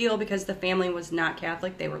big deal because the family was not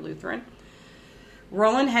Catholic, they were Lutheran.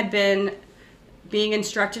 Roland had been being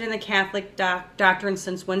instructed in the Catholic doctrine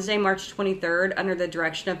since Wednesday, March 23rd, under the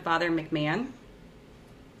direction of Father McMahon.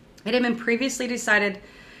 It had been previously decided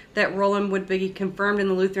that Roland would be confirmed in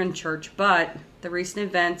the Lutheran Church, but the recent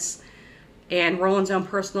events and Roland's own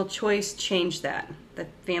personal choice changed that. The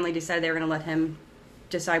family decided they were going to let him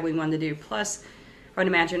decide what he wanted to do. Plus, I would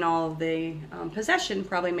imagine all of the possession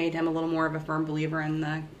probably made him a little more of a firm believer in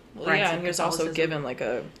the rights of and he was also given, like,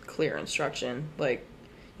 a clear instruction, like,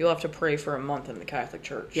 you'll have to pray for a month in the Catholic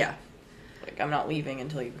Church. Yeah. Like, I'm not leaving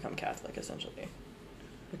until you become Catholic, essentially.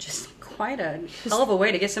 Which is quite a hell of a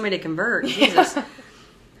way to get somebody to convert. Jesus.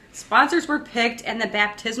 Sponsors were picked, and the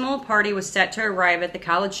baptismal party was set to arrive at the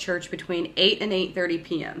college church between 8 and 8:30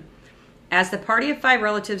 p.m. As the party of 5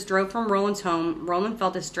 relatives drove from Roland's home, Roland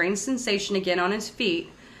felt a strange sensation again on his feet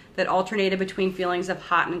that alternated between feelings of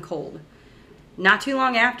hot and cold. Not too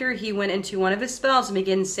long after, he went into one of his spells and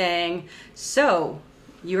began saying, "So,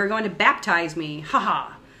 you are going to baptize me,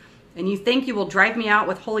 ha-ha. And you think you will drive me out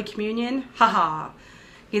with Holy Communion, ha-ha."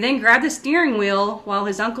 He then grabbed the steering wheel while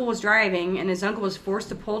his uncle was driving, and his uncle was forced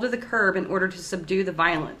to pull to the curb in order to subdue the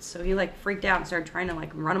violence. So he, like, freaked out and started trying to,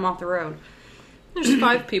 like, run him off the road. There's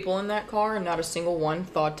 5 people in that car, and not a single one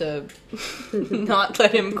thought to not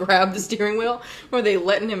let him grab the steering wheel. Were they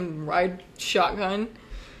letting him ride shotgun?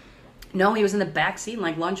 No, he was in the back seat and,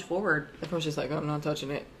 like, lunged forward. Everyone's just like, I'm not touching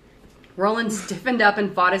it. Roland stiffened up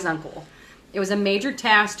and fought his uncle. It was a major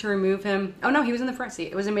task to remove him. Oh, no, he was in the front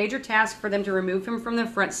seat. It was a major task for them to remove him from the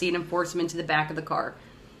front seat and force him into the back of the car.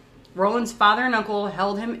 Roland's father and uncle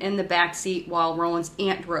held him in the back seat while Roland's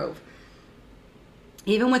aunt drove.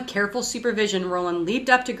 Even with careful supervision, Roland leaped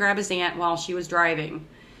up to grab his aunt while she was driving.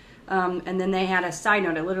 And then they had a side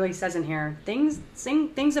note. It literally says in here, things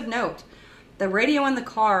of note. The radio in the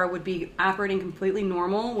car would be operating completely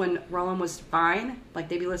normal when Roland was fine. Like,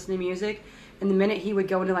 they'd be listening to music. And the minute he would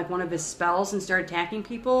go into, like, one of his spells and start attacking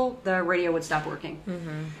people, the radio would stop working.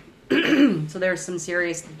 Mm-hmm. So there's some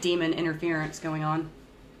serious demon interference going on.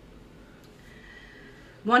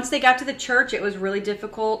 Once they got to the church, it was really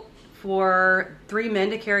difficult for 3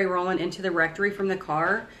 men to carry Roland into the rectory from the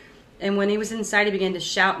car. And when he was inside, he began to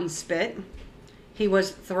shout and spit. He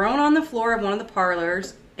was thrown on the floor of one of the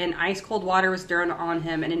parlors, and ice-cold water was thrown on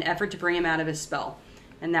him in an effort to bring him out of his spell.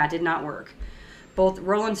 And that did not work. Both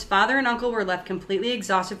Roland's father and uncle were left completely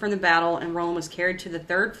exhausted from the battle, and Roland was carried to the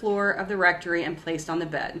 3rd floor of the rectory and placed on the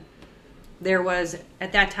bed. There was,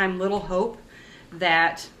 at that time, little hope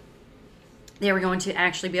that they were going to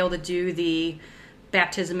actually be able to do the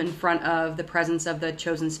baptism in front of the presence of the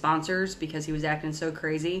chosen sponsors because he was acting so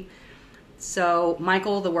crazy. So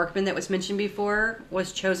Michael, the workman that was mentioned before,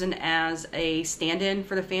 was chosen as a stand-in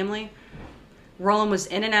for the family. Roland was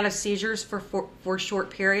in and out of seizures for short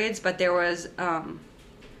periods, but there was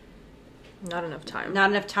not enough time. Not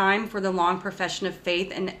enough time for the long profession of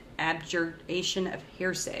faith and abjuration of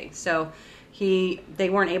hearsay. So they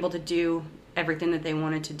weren't able to do everything that they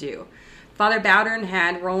wanted to do. Father Bowdern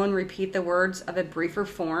had Roland repeat the words of a briefer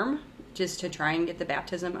form just to try and get the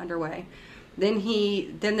baptism underway. Then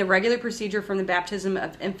the regular procedure from the baptism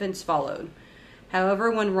of infants followed. However,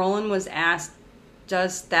 when Roland was asked,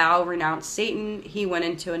 "Dost thou renounce Satan?" he went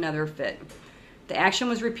into another fit. The action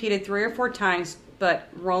was repeated 3 or 4 times, but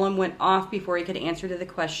Roland went off before he could answer to the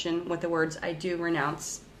question with the words, "I do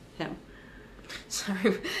renounce him."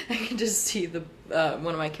 Sorry, I can just see the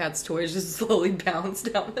one of my cat's toys just slowly bounce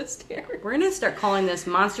down the stairs. We're going to start calling this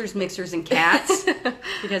Monsters, Mixers, and Cats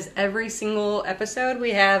because every single episode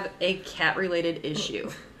we have a cat-related issue.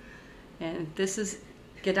 And this is...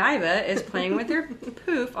 Godiva is playing with her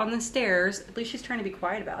poof on the stairs. At least she's trying to be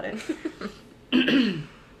quiet about it.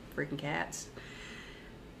 Freaking cats.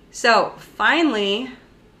 So, finally,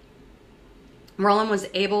 Roland was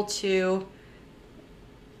able to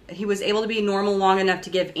be normal long enough to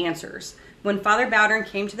give answers. When Father Bowdern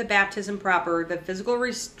came to the baptism proper, the physical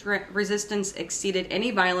resistance exceeded any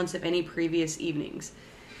violence of any previous evenings.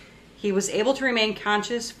 He was able to remain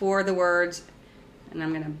conscious for the words, and I'm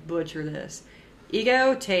going to butcher this,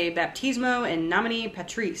 Ego te baptismo in nomine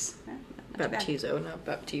Patris. Baptizo, not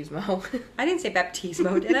baptismo. I didn't say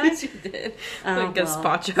baptismo, did I? Yes, you did. Like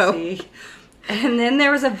gazpacho. See. And then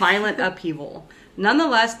there was a violent upheaval.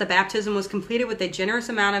 Nonetheless, the baptism was completed with a generous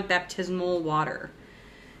amount of baptismal water.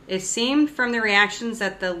 It seemed from the reactions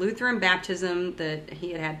that the Lutheran baptism that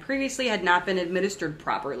he had previously had not been administered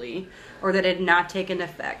properly, or that it had not taken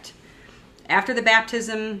effect. After the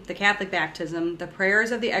baptism, the Catholic baptism, the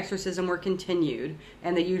prayers of the exorcism were continued,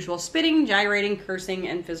 and the usual spitting, gyrating, cursing,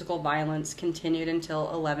 and physical violence continued until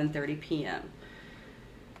 11:30 p.m.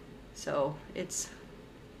 So, this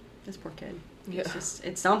poor kid. Yeah.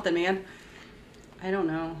 It's something, man. I don't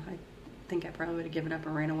know. I think I probably would have given up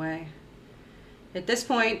and ran away. At this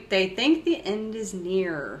point, they think the end is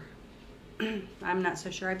near. I'm not so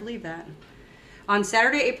sure I believe that. On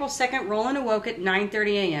Saturday, April 2nd, Roland awoke at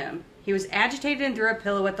 9:30 a.m. He was agitated and threw a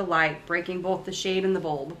pillow at the light, breaking both the shade and the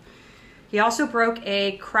bulb. He also broke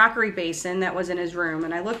a crockery basin that was in his room.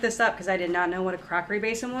 And I looked this up because I did not know what a crockery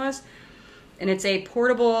basin was. And it's a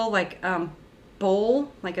portable,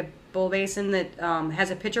 bowl, like a bowl basin that has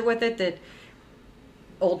a pitcher with it that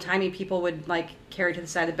old-timey people would, carry to the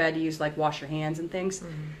side of the bed to use, wash your hands and things.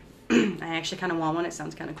 Mm-hmm. I actually kind of want one. It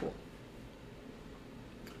sounds kind of cool.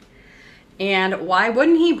 And why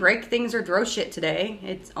wouldn't he break things or throw shit today?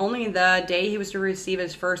 It's only the day he was to receive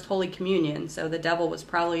his first Holy Communion, so the devil was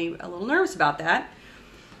probably a little nervous about that.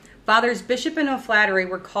 Fathers Bishop and O'Flaherty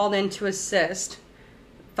were called in to assist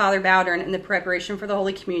Father Bowdern in the preparation for the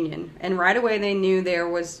Holy Communion, and right away they knew there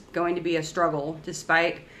was going to be a struggle,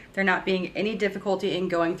 despite there not being any difficulty in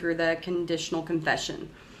going through the conditional confession.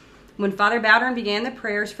 When Father Bowdern began the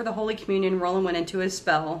prayers for the Holy Communion, Roland went into his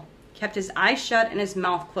spell, kept his eyes shut and his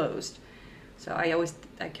mouth closed. So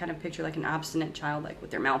I kind of picture an obstinate child,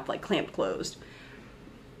 with their mouth clamped closed.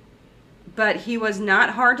 But he was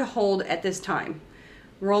not hard to hold at this time.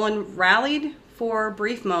 Roland rallied for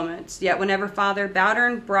brief moments, yet whenever Father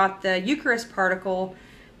Bowdern brought the Eucharist particle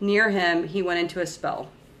near him, he went into a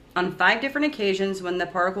spell. On 5 different occasions, when the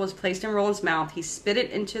particle was placed in Roland's mouth, he spit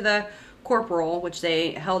it into the corporal, which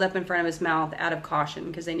they held up in front of his mouth out of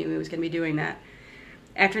caution, because they knew he was going to be doing that.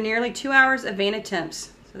 After nearly 2 hours of vain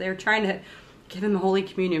attempts, so they were trying to give him Holy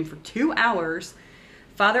Communion for 2 hours,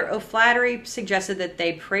 Father O'Flaherty suggested that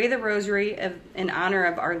they pray the rosary in honor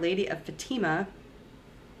of Our Lady of Fatima,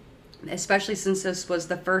 especially since this was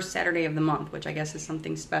the first Saturday of the month, which I guess is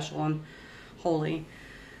something special and holy.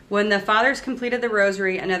 When the fathers completed the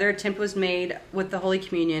rosary, another attempt was made with the Holy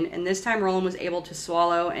Communion, and this time Roland was able to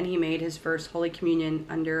swallow, and he made his first Holy Communion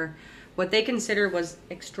under what they considered was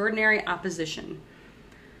extraordinary opposition.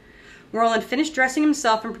 Roland finished dressing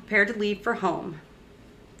himself and prepared to leave for home.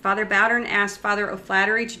 Father Bowdern asked Father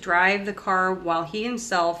O'Flaherty to drive the car while he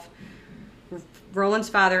himself, Roland's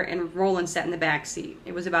father, and Roland sat in the back seat.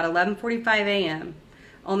 It was about 11:45 a.m.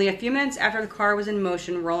 Only a few minutes after the car was in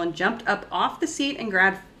motion, Roland jumped up off the seat and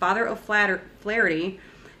grabbed Father O'Flaherty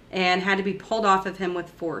and had to be pulled off of him with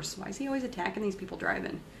force. Why is he always attacking these people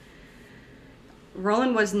driving?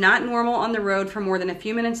 Roland was not normal on the road for more than a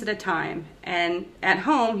few minutes at a time, and at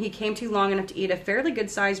home he came to long enough to eat a fairly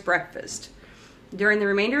good-sized breakfast. During the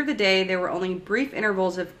remainder of the day, there were only brief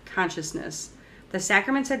intervals of consciousness. The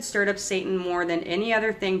sacraments had stirred up Satan more than any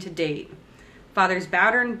other thing to date. Fathers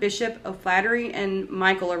Bowdern, Bishop O'Flaherty, and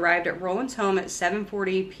Michael arrived at Roland's home at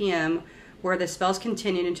 7:40 p.m., where the spells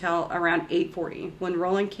continued until around 8:40, when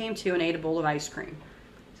Roland came to and ate a bowl of ice cream.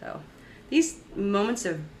 So, these moments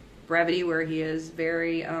of brevity where he is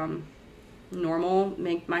very normal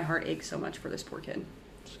make my heart ache so much for this poor kid.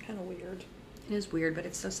 It's kind of weird. It is weird, but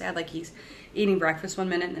it's so sad. Like, he's eating breakfast one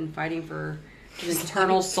minute and then fighting for his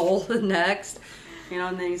eternal soul the next. You know,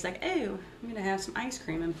 and then he's like, oh, I'm going to have some ice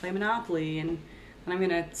cream and play Monopoly, and I'm going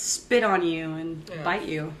to spit on you and bite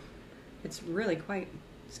you. It's really quite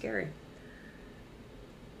scary.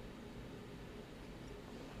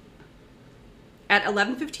 At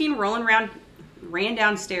 11:15, Roland ran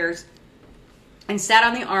downstairs and sat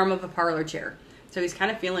on the arm of a parlor chair. So he's kind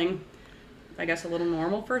of feeling, I guess, a little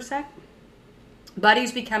normal for a sec. But he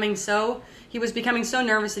was becoming so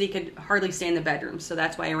nervous that he could hardly stay in the bedroom. So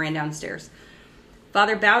that's why he ran downstairs.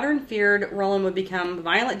 Father Bowdern feared Roland would become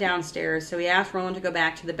violent downstairs, so he asked Roland to go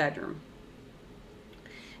back to the bedroom.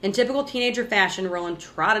 In typical teenager fashion, Roland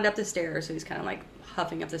trotted up the stairs, so he's kind of like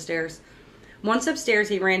huffing up the stairs. Once upstairs,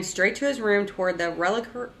 he ran straight to his room toward the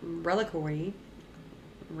reliquary?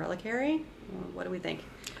 What do we think?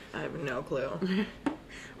 I have no clue.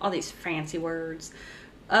 All these fancy words.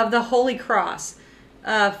 Of the Holy Cross.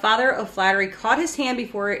 Father O'Flaherty caught his hand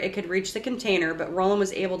before it could reach the container, but Roland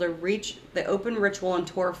was able to reach the open ritual and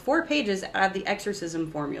tore 4 pages out of the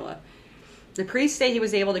exorcism formula. The priest said he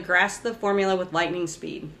was able to grasp the formula with lightning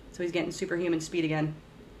speed, so he's getting superhuman speed again.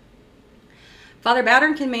 Father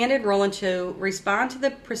Bowdern commanded Roland to respond to the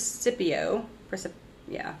Precipio,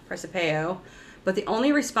 but the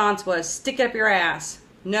only response was, stick it up your ass,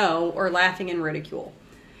 no, or laughing in ridicule.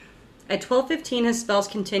 At 12:15, his spells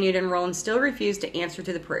continued, and Roland still refused to answer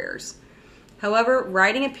to the prayers. However,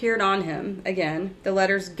 writing appeared on him again. The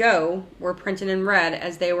letters "Go" were printed in red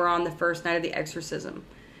as they were on the first night of the exorcism.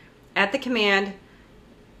 At the command,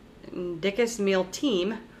 Dicus Mil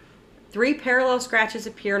Team, 3 parallel scratches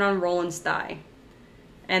appeared on Roland's thigh.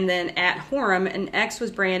 And then at Horum, an X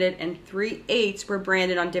was branded and 3 8s were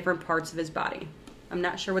branded on different parts of his body. I'm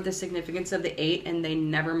not sure what the significance of the 8, and they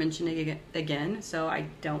never mention it again, so I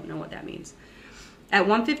don't know what that means. At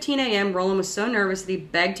 1:15 a.m., Roland was so nervous that he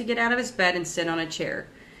begged to get out of his bed and sit on a chair.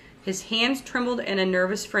 His hands trembled in a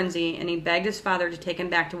nervous frenzy, and he begged his father to take him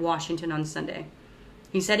back to Washington on Sunday.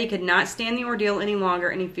 He said he could not stand the ordeal any longer,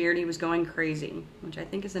 and he feared he was going crazy, which I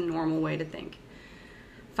think is a normal way to think.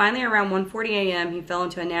 Finally, around 1:40 a.m., he fell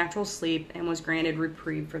into a natural sleep and was granted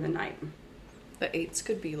reprieve for the night. The 8s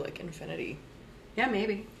could be like infinity. Yeah,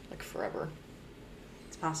 maybe. Like forever.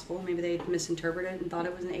 It's possible. Maybe they misinterpreted it and thought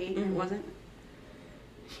it was an 8 and it wasn't.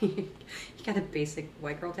 You got a basic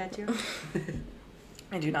white girl tattoo?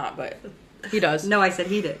 I do not, but he does. No, I said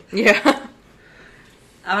he did. Yeah.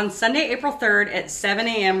 On Sunday, April 3rd at 7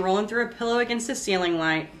 a.m., Roland threw a pillow against the ceiling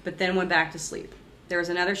light, but then went back to sleep. There was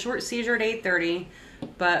another short seizure at 8:30,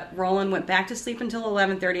 but Roland went back to sleep until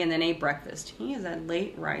 11:30 and then ate breakfast. He is a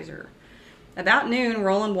late riser. About noon,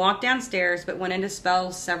 Roland walked downstairs, but went into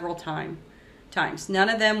spells several times. None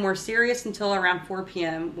of them were serious until around 4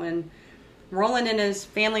 p.m. when Roland and his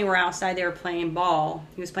family were outside. They were playing ball.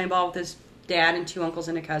 He was playing ball with his dad and 2 uncles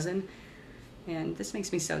and a cousin. And this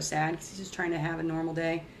makes me so sad because he's just trying to have a normal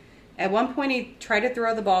day. At one point, he tried to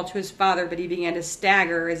throw the ball to his father, but he began to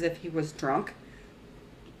stagger as if he was drunk.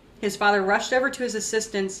 His father rushed over to his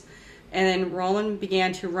assistance, and then Roland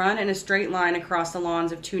began to run in a straight line across the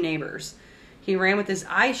lawns of 2 neighbors. He ran with his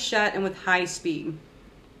eyes shut and with high speed,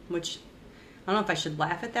 which I don't know if I should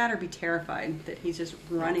laugh at that or be terrified that he's just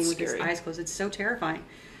running with his eyes closed. It's so terrifying.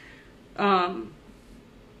 3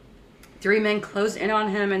 men closed in on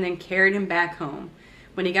him and then carried him back home.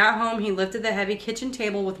 When he got home, he lifted the heavy kitchen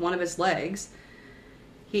table with one of his legs.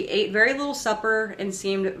 He ate very little supper and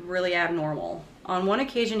seemed really abnormal. On one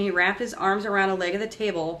occasion, he wrapped his arms around a leg of the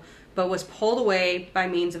table, but was pulled away by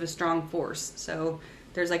means of a strong force. So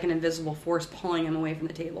there's like an invisible force pulling him away from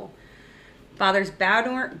the table. Fathers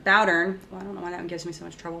Bowdern, well, I don't know why that one gives me so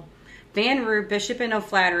much trouble. Van Roo, Bishop, and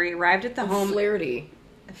O'Flaherty arrived at the home. Flaherty.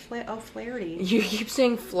 Flaherty. You keep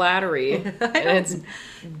saying flattery, and it's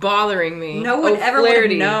bothering me. No one ever would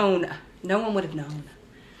have known. No one would have known.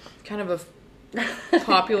 Kind of a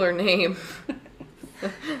popular name.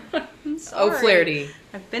 I'm sorry. O'Flaherty.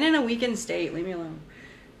 I've been in a weakened state. Leave me alone.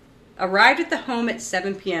 Arrived at the home at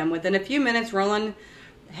 7 p.m. Within a few minutes, Roland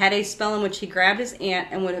had a spell in which he grabbed his aunt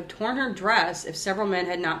and would have torn her dress if several men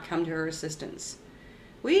had not come to her assistance.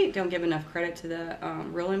 We don't give enough credit to the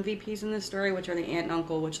real MVPs in this story, which are the aunt and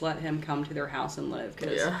uncle, which let him come to their house and live.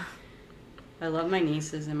 Cause I love my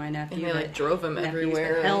nieces and my nephew. And they drove him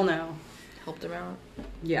everywhere. Hell no. Helped him out.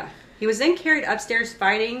 Yeah. He was then carried upstairs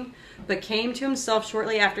fighting, but came to himself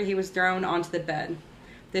shortly after he was thrown onto the bed.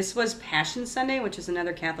 This was Passion Sunday, which is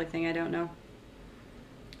another Catholic thing I don't know.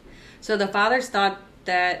 So the fathers thought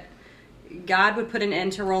that God would put an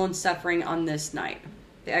end to Roland's suffering on this night.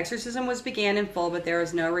 The exorcism was began in full, but there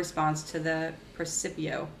was no response to the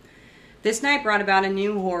Principio. This night brought about a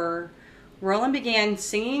new horror. Roland began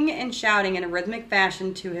singing and shouting in a rhythmic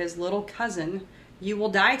fashion to his little cousin, "You will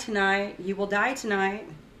die tonight, you will die tonight."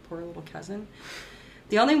 Poor little cousin.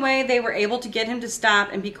 The only way they were able to get him to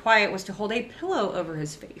stop and be quiet was to hold a pillow over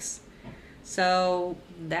his face. So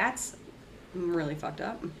that's really fucked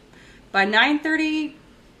up. By 9:30,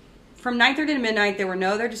 from 9:30 to midnight, there were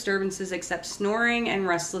no other disturbances except snoring and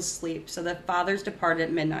restless sleep. So the fathers departed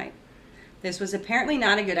at midnight. This was apparently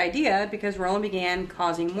not a good idea because Roland began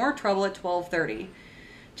causing more trouble at 12:30,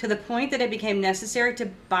 to the point that it became necessary to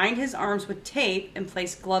bind his arms with tape and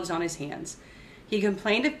place gloves on his hands. He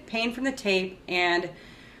complained of pain from the tape and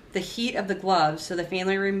the heat of the gloves, so the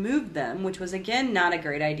family removed them, which was again not a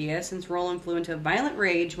great idea since Roland flew into a violent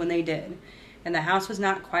rage when they did, and the house was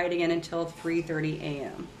not quiet again until 3:30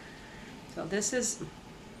 a.m. So this is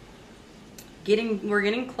we're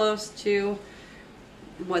getting close to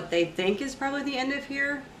what they think is probably the end of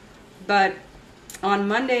here, but on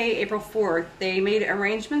Monday, April 4th, they made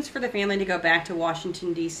arrangements for the family to go back to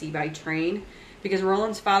Washington, D.C. by train because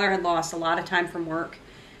Roland's father had lost a lot of time from work,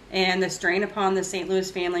 and the strain upon the St. Louis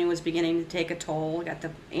family was beginning to take a toll. Got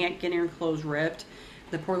the aunt getting her clothes ripped,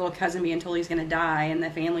 the poor little cousin being told he's going to die, and the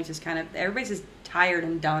family just everybody's just tired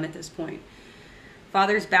and done at this point.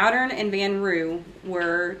 Fathers Bowdern and Van Roo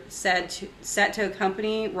were set to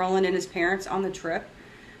accompany Roland and his parents on the trip.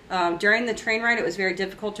 During the train ride, it was very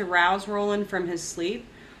difficult to rouse Roland from his sleep,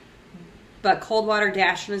 but cold water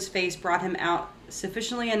dashed on his face brought him out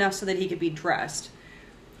sufficiently enough so that he could be dressed.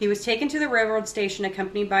 He was taken to the railroad station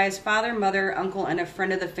accompanied by his father, mother, uncle, and a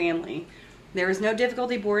friend of the family. There was no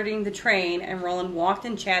difficulty boarding the train, and Roland walked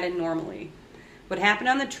and chatted normally. What happened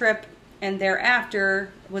on the trip and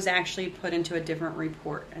thereafter was actually put into a different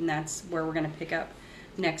report, and that's where we're going to pick up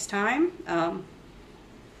next time,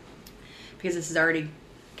 because this is already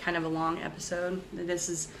kind of a long episode. This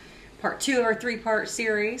is part 2 of our 3-part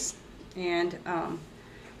series, and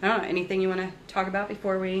I don't know, anything you want to talk about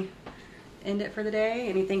before we end it for the day?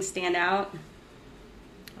 Anything stand out?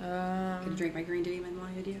 I'm gonna drink my green demon while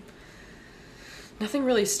you do. Nothing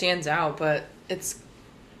really stands out, but it's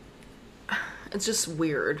just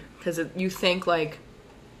weird because you think like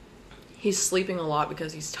he's sleeping a lot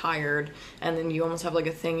because he's tired, and then you almost have like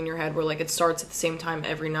a thing in your head where like it starts at the same time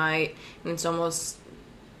every night, and it's almost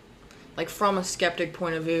like from a skeptic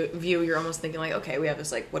point of view, you're almost thinking like, okay, we have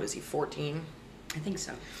this like, what is he, 14? I think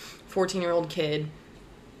so. 14-year-old kid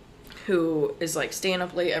who is like staying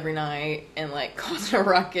up late every night and like causing a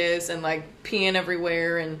ruckus and like peeing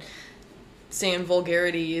everywhere and saying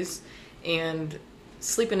vulgarities and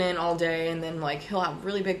sleeping in all day, and then like he'll have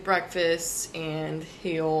really big breakfasts and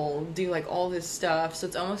he'll do like all this stuff. So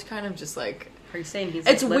it's almost kind of just like, are you saying he's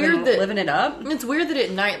it's like weird that living it up? It's weird that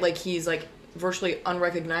at night like he's like virtually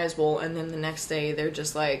unrecognizable, and then the next day they're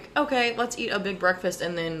just like, okay, let's eat a big breakfast,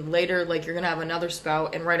 and then later like you're gonna have another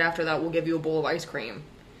spout, and right after that we'll give you a bowl of ice cream.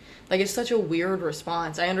 Like, it's such a weird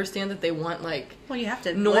response. I understand that they want like, well, you have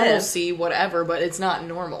to normalcy, whatever, but it's not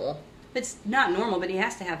normal. It's not normal, but he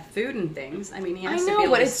has to have food and things. I mean, he has to be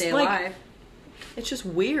able to stay alive. It's just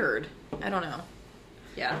weird. I don't know.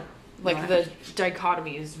 Yeah. Like, the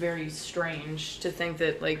dichotomy is very strange to think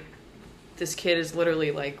that, like, this kid is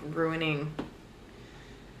literally, like, ruining,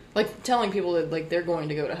 like, telling people that, like, they're going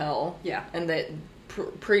to go to hell. Yeah. And that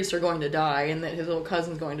priests are going to die, and that his little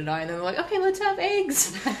cousin's going to die, and then they're like, okay, let's have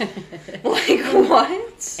eggs. Like,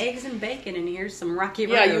 what? Eggs and bacon, and here's some rocky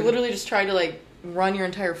road. Yeah, you literally just tried to, like, run your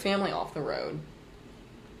entire family off the road.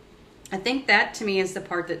 I think that, to me, is the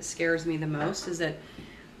part that scares me the most, is that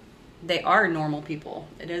they are normal people.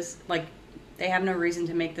 It is, like, they have no reason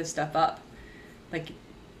to make this stuff up. Like,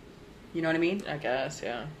 you know what I mean? I guess,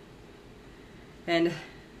 yeah. And,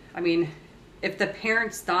 I mean, if the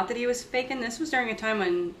parents thought that he was faking, this was during a time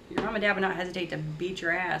when your mom and dad would not hesitate to beat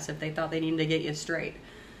your ass if they thought they needed to get you straight.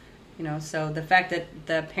 You know, so the fact that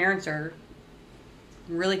the parents are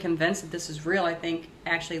really convinced that this is real, I think,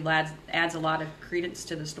 actually adds a lot of credence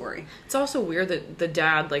to the story. It's also weird that the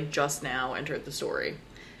dad, like, just now entered the story.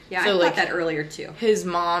 Yeah, so, I thought that earlier, too. His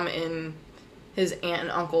mom and his aunt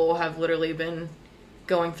and uncle have literally been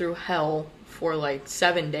going through hell for, like,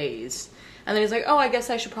 7 days. And then he's like, oh, I guess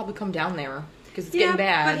I should probably come down there because it's getting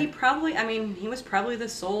bad. But he was probably the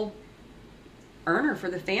sole earner for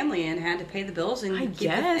the family and had to pay the bills and I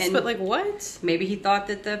guess, but like what? Maybe he thought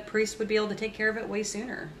that the priest would be able to take care of it way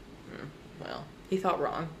sooner. Well, he thought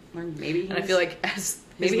wrong. Or maybe I feel like as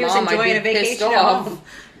maybe his he was mom, enjoying I'd be a pissed vacation at off. home.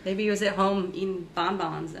 Maybe he was at home eating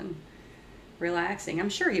bonbons and relaxing. I'm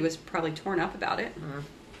sure he was probably torn up about it.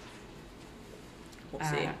 We'll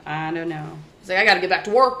see. I don't know. He's like, I gotta get back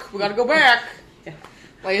to work. We gotta go back. Yeah.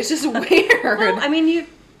 Like, it's just weird. Well, I mean, you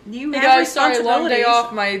Hey have guys, sorry, responsibilities. long day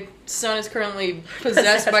off. My son is currently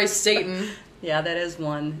possessed by Satan. Yeah, that is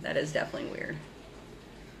one. That is definitely weird.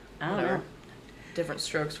 I don't know. Different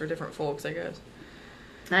strokes for different folks, I guess.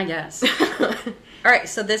 I guess. All right,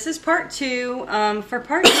 so this is part 2. For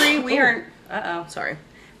part 3, we are. Sorry.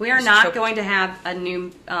 We are Just not choked. going to have a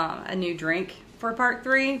new drink for part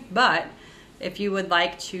 3, but if you would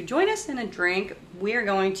like to join us in a drink, we are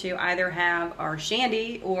going to either have our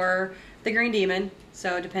Shandy or the Green Demon.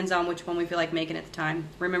 So it depends on which one we feel like making at the time.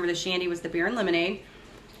 Remember, the Shandy was the beer and lemonade,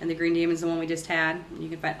 and the Green Demon is the one we just had. You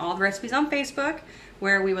can find all the recipes on Facebook,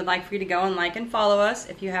 where we would like for you to go and like and follow us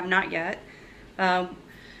if you have not yet. I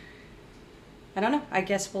don't know. I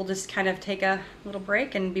guess we'll just kind of take a little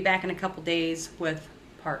break and be back in a couple days with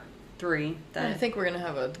part 3. I think we're gonna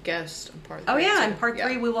have a guest on part 3. Oh yeah, too. in part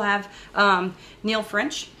 3 we will have Neil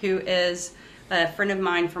French, who is a friend of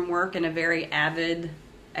mine from work and a very avid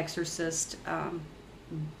Exorcist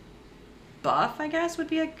buff, I guess would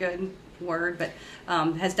be a good word, but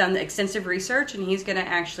has done extensive research, and he's going to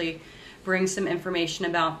actually bring some information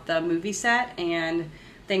about the movie set and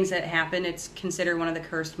things that happened. It's considered one of the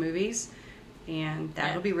cursed movies, and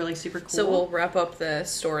that'll be really super cool. So we'll wrap up the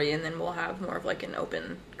story, and then we'll have more of like an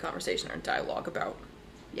open conversation or dialogue about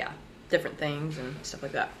different things and stuff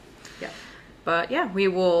like that. Yeah. But yeah, we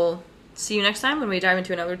will see you next time when we dive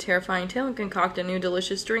into another terrifying tale and concoct a new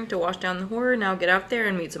delicious drink to wash down the horror. Now get out there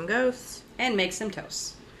and meet some ghosts. And make some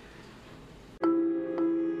toast.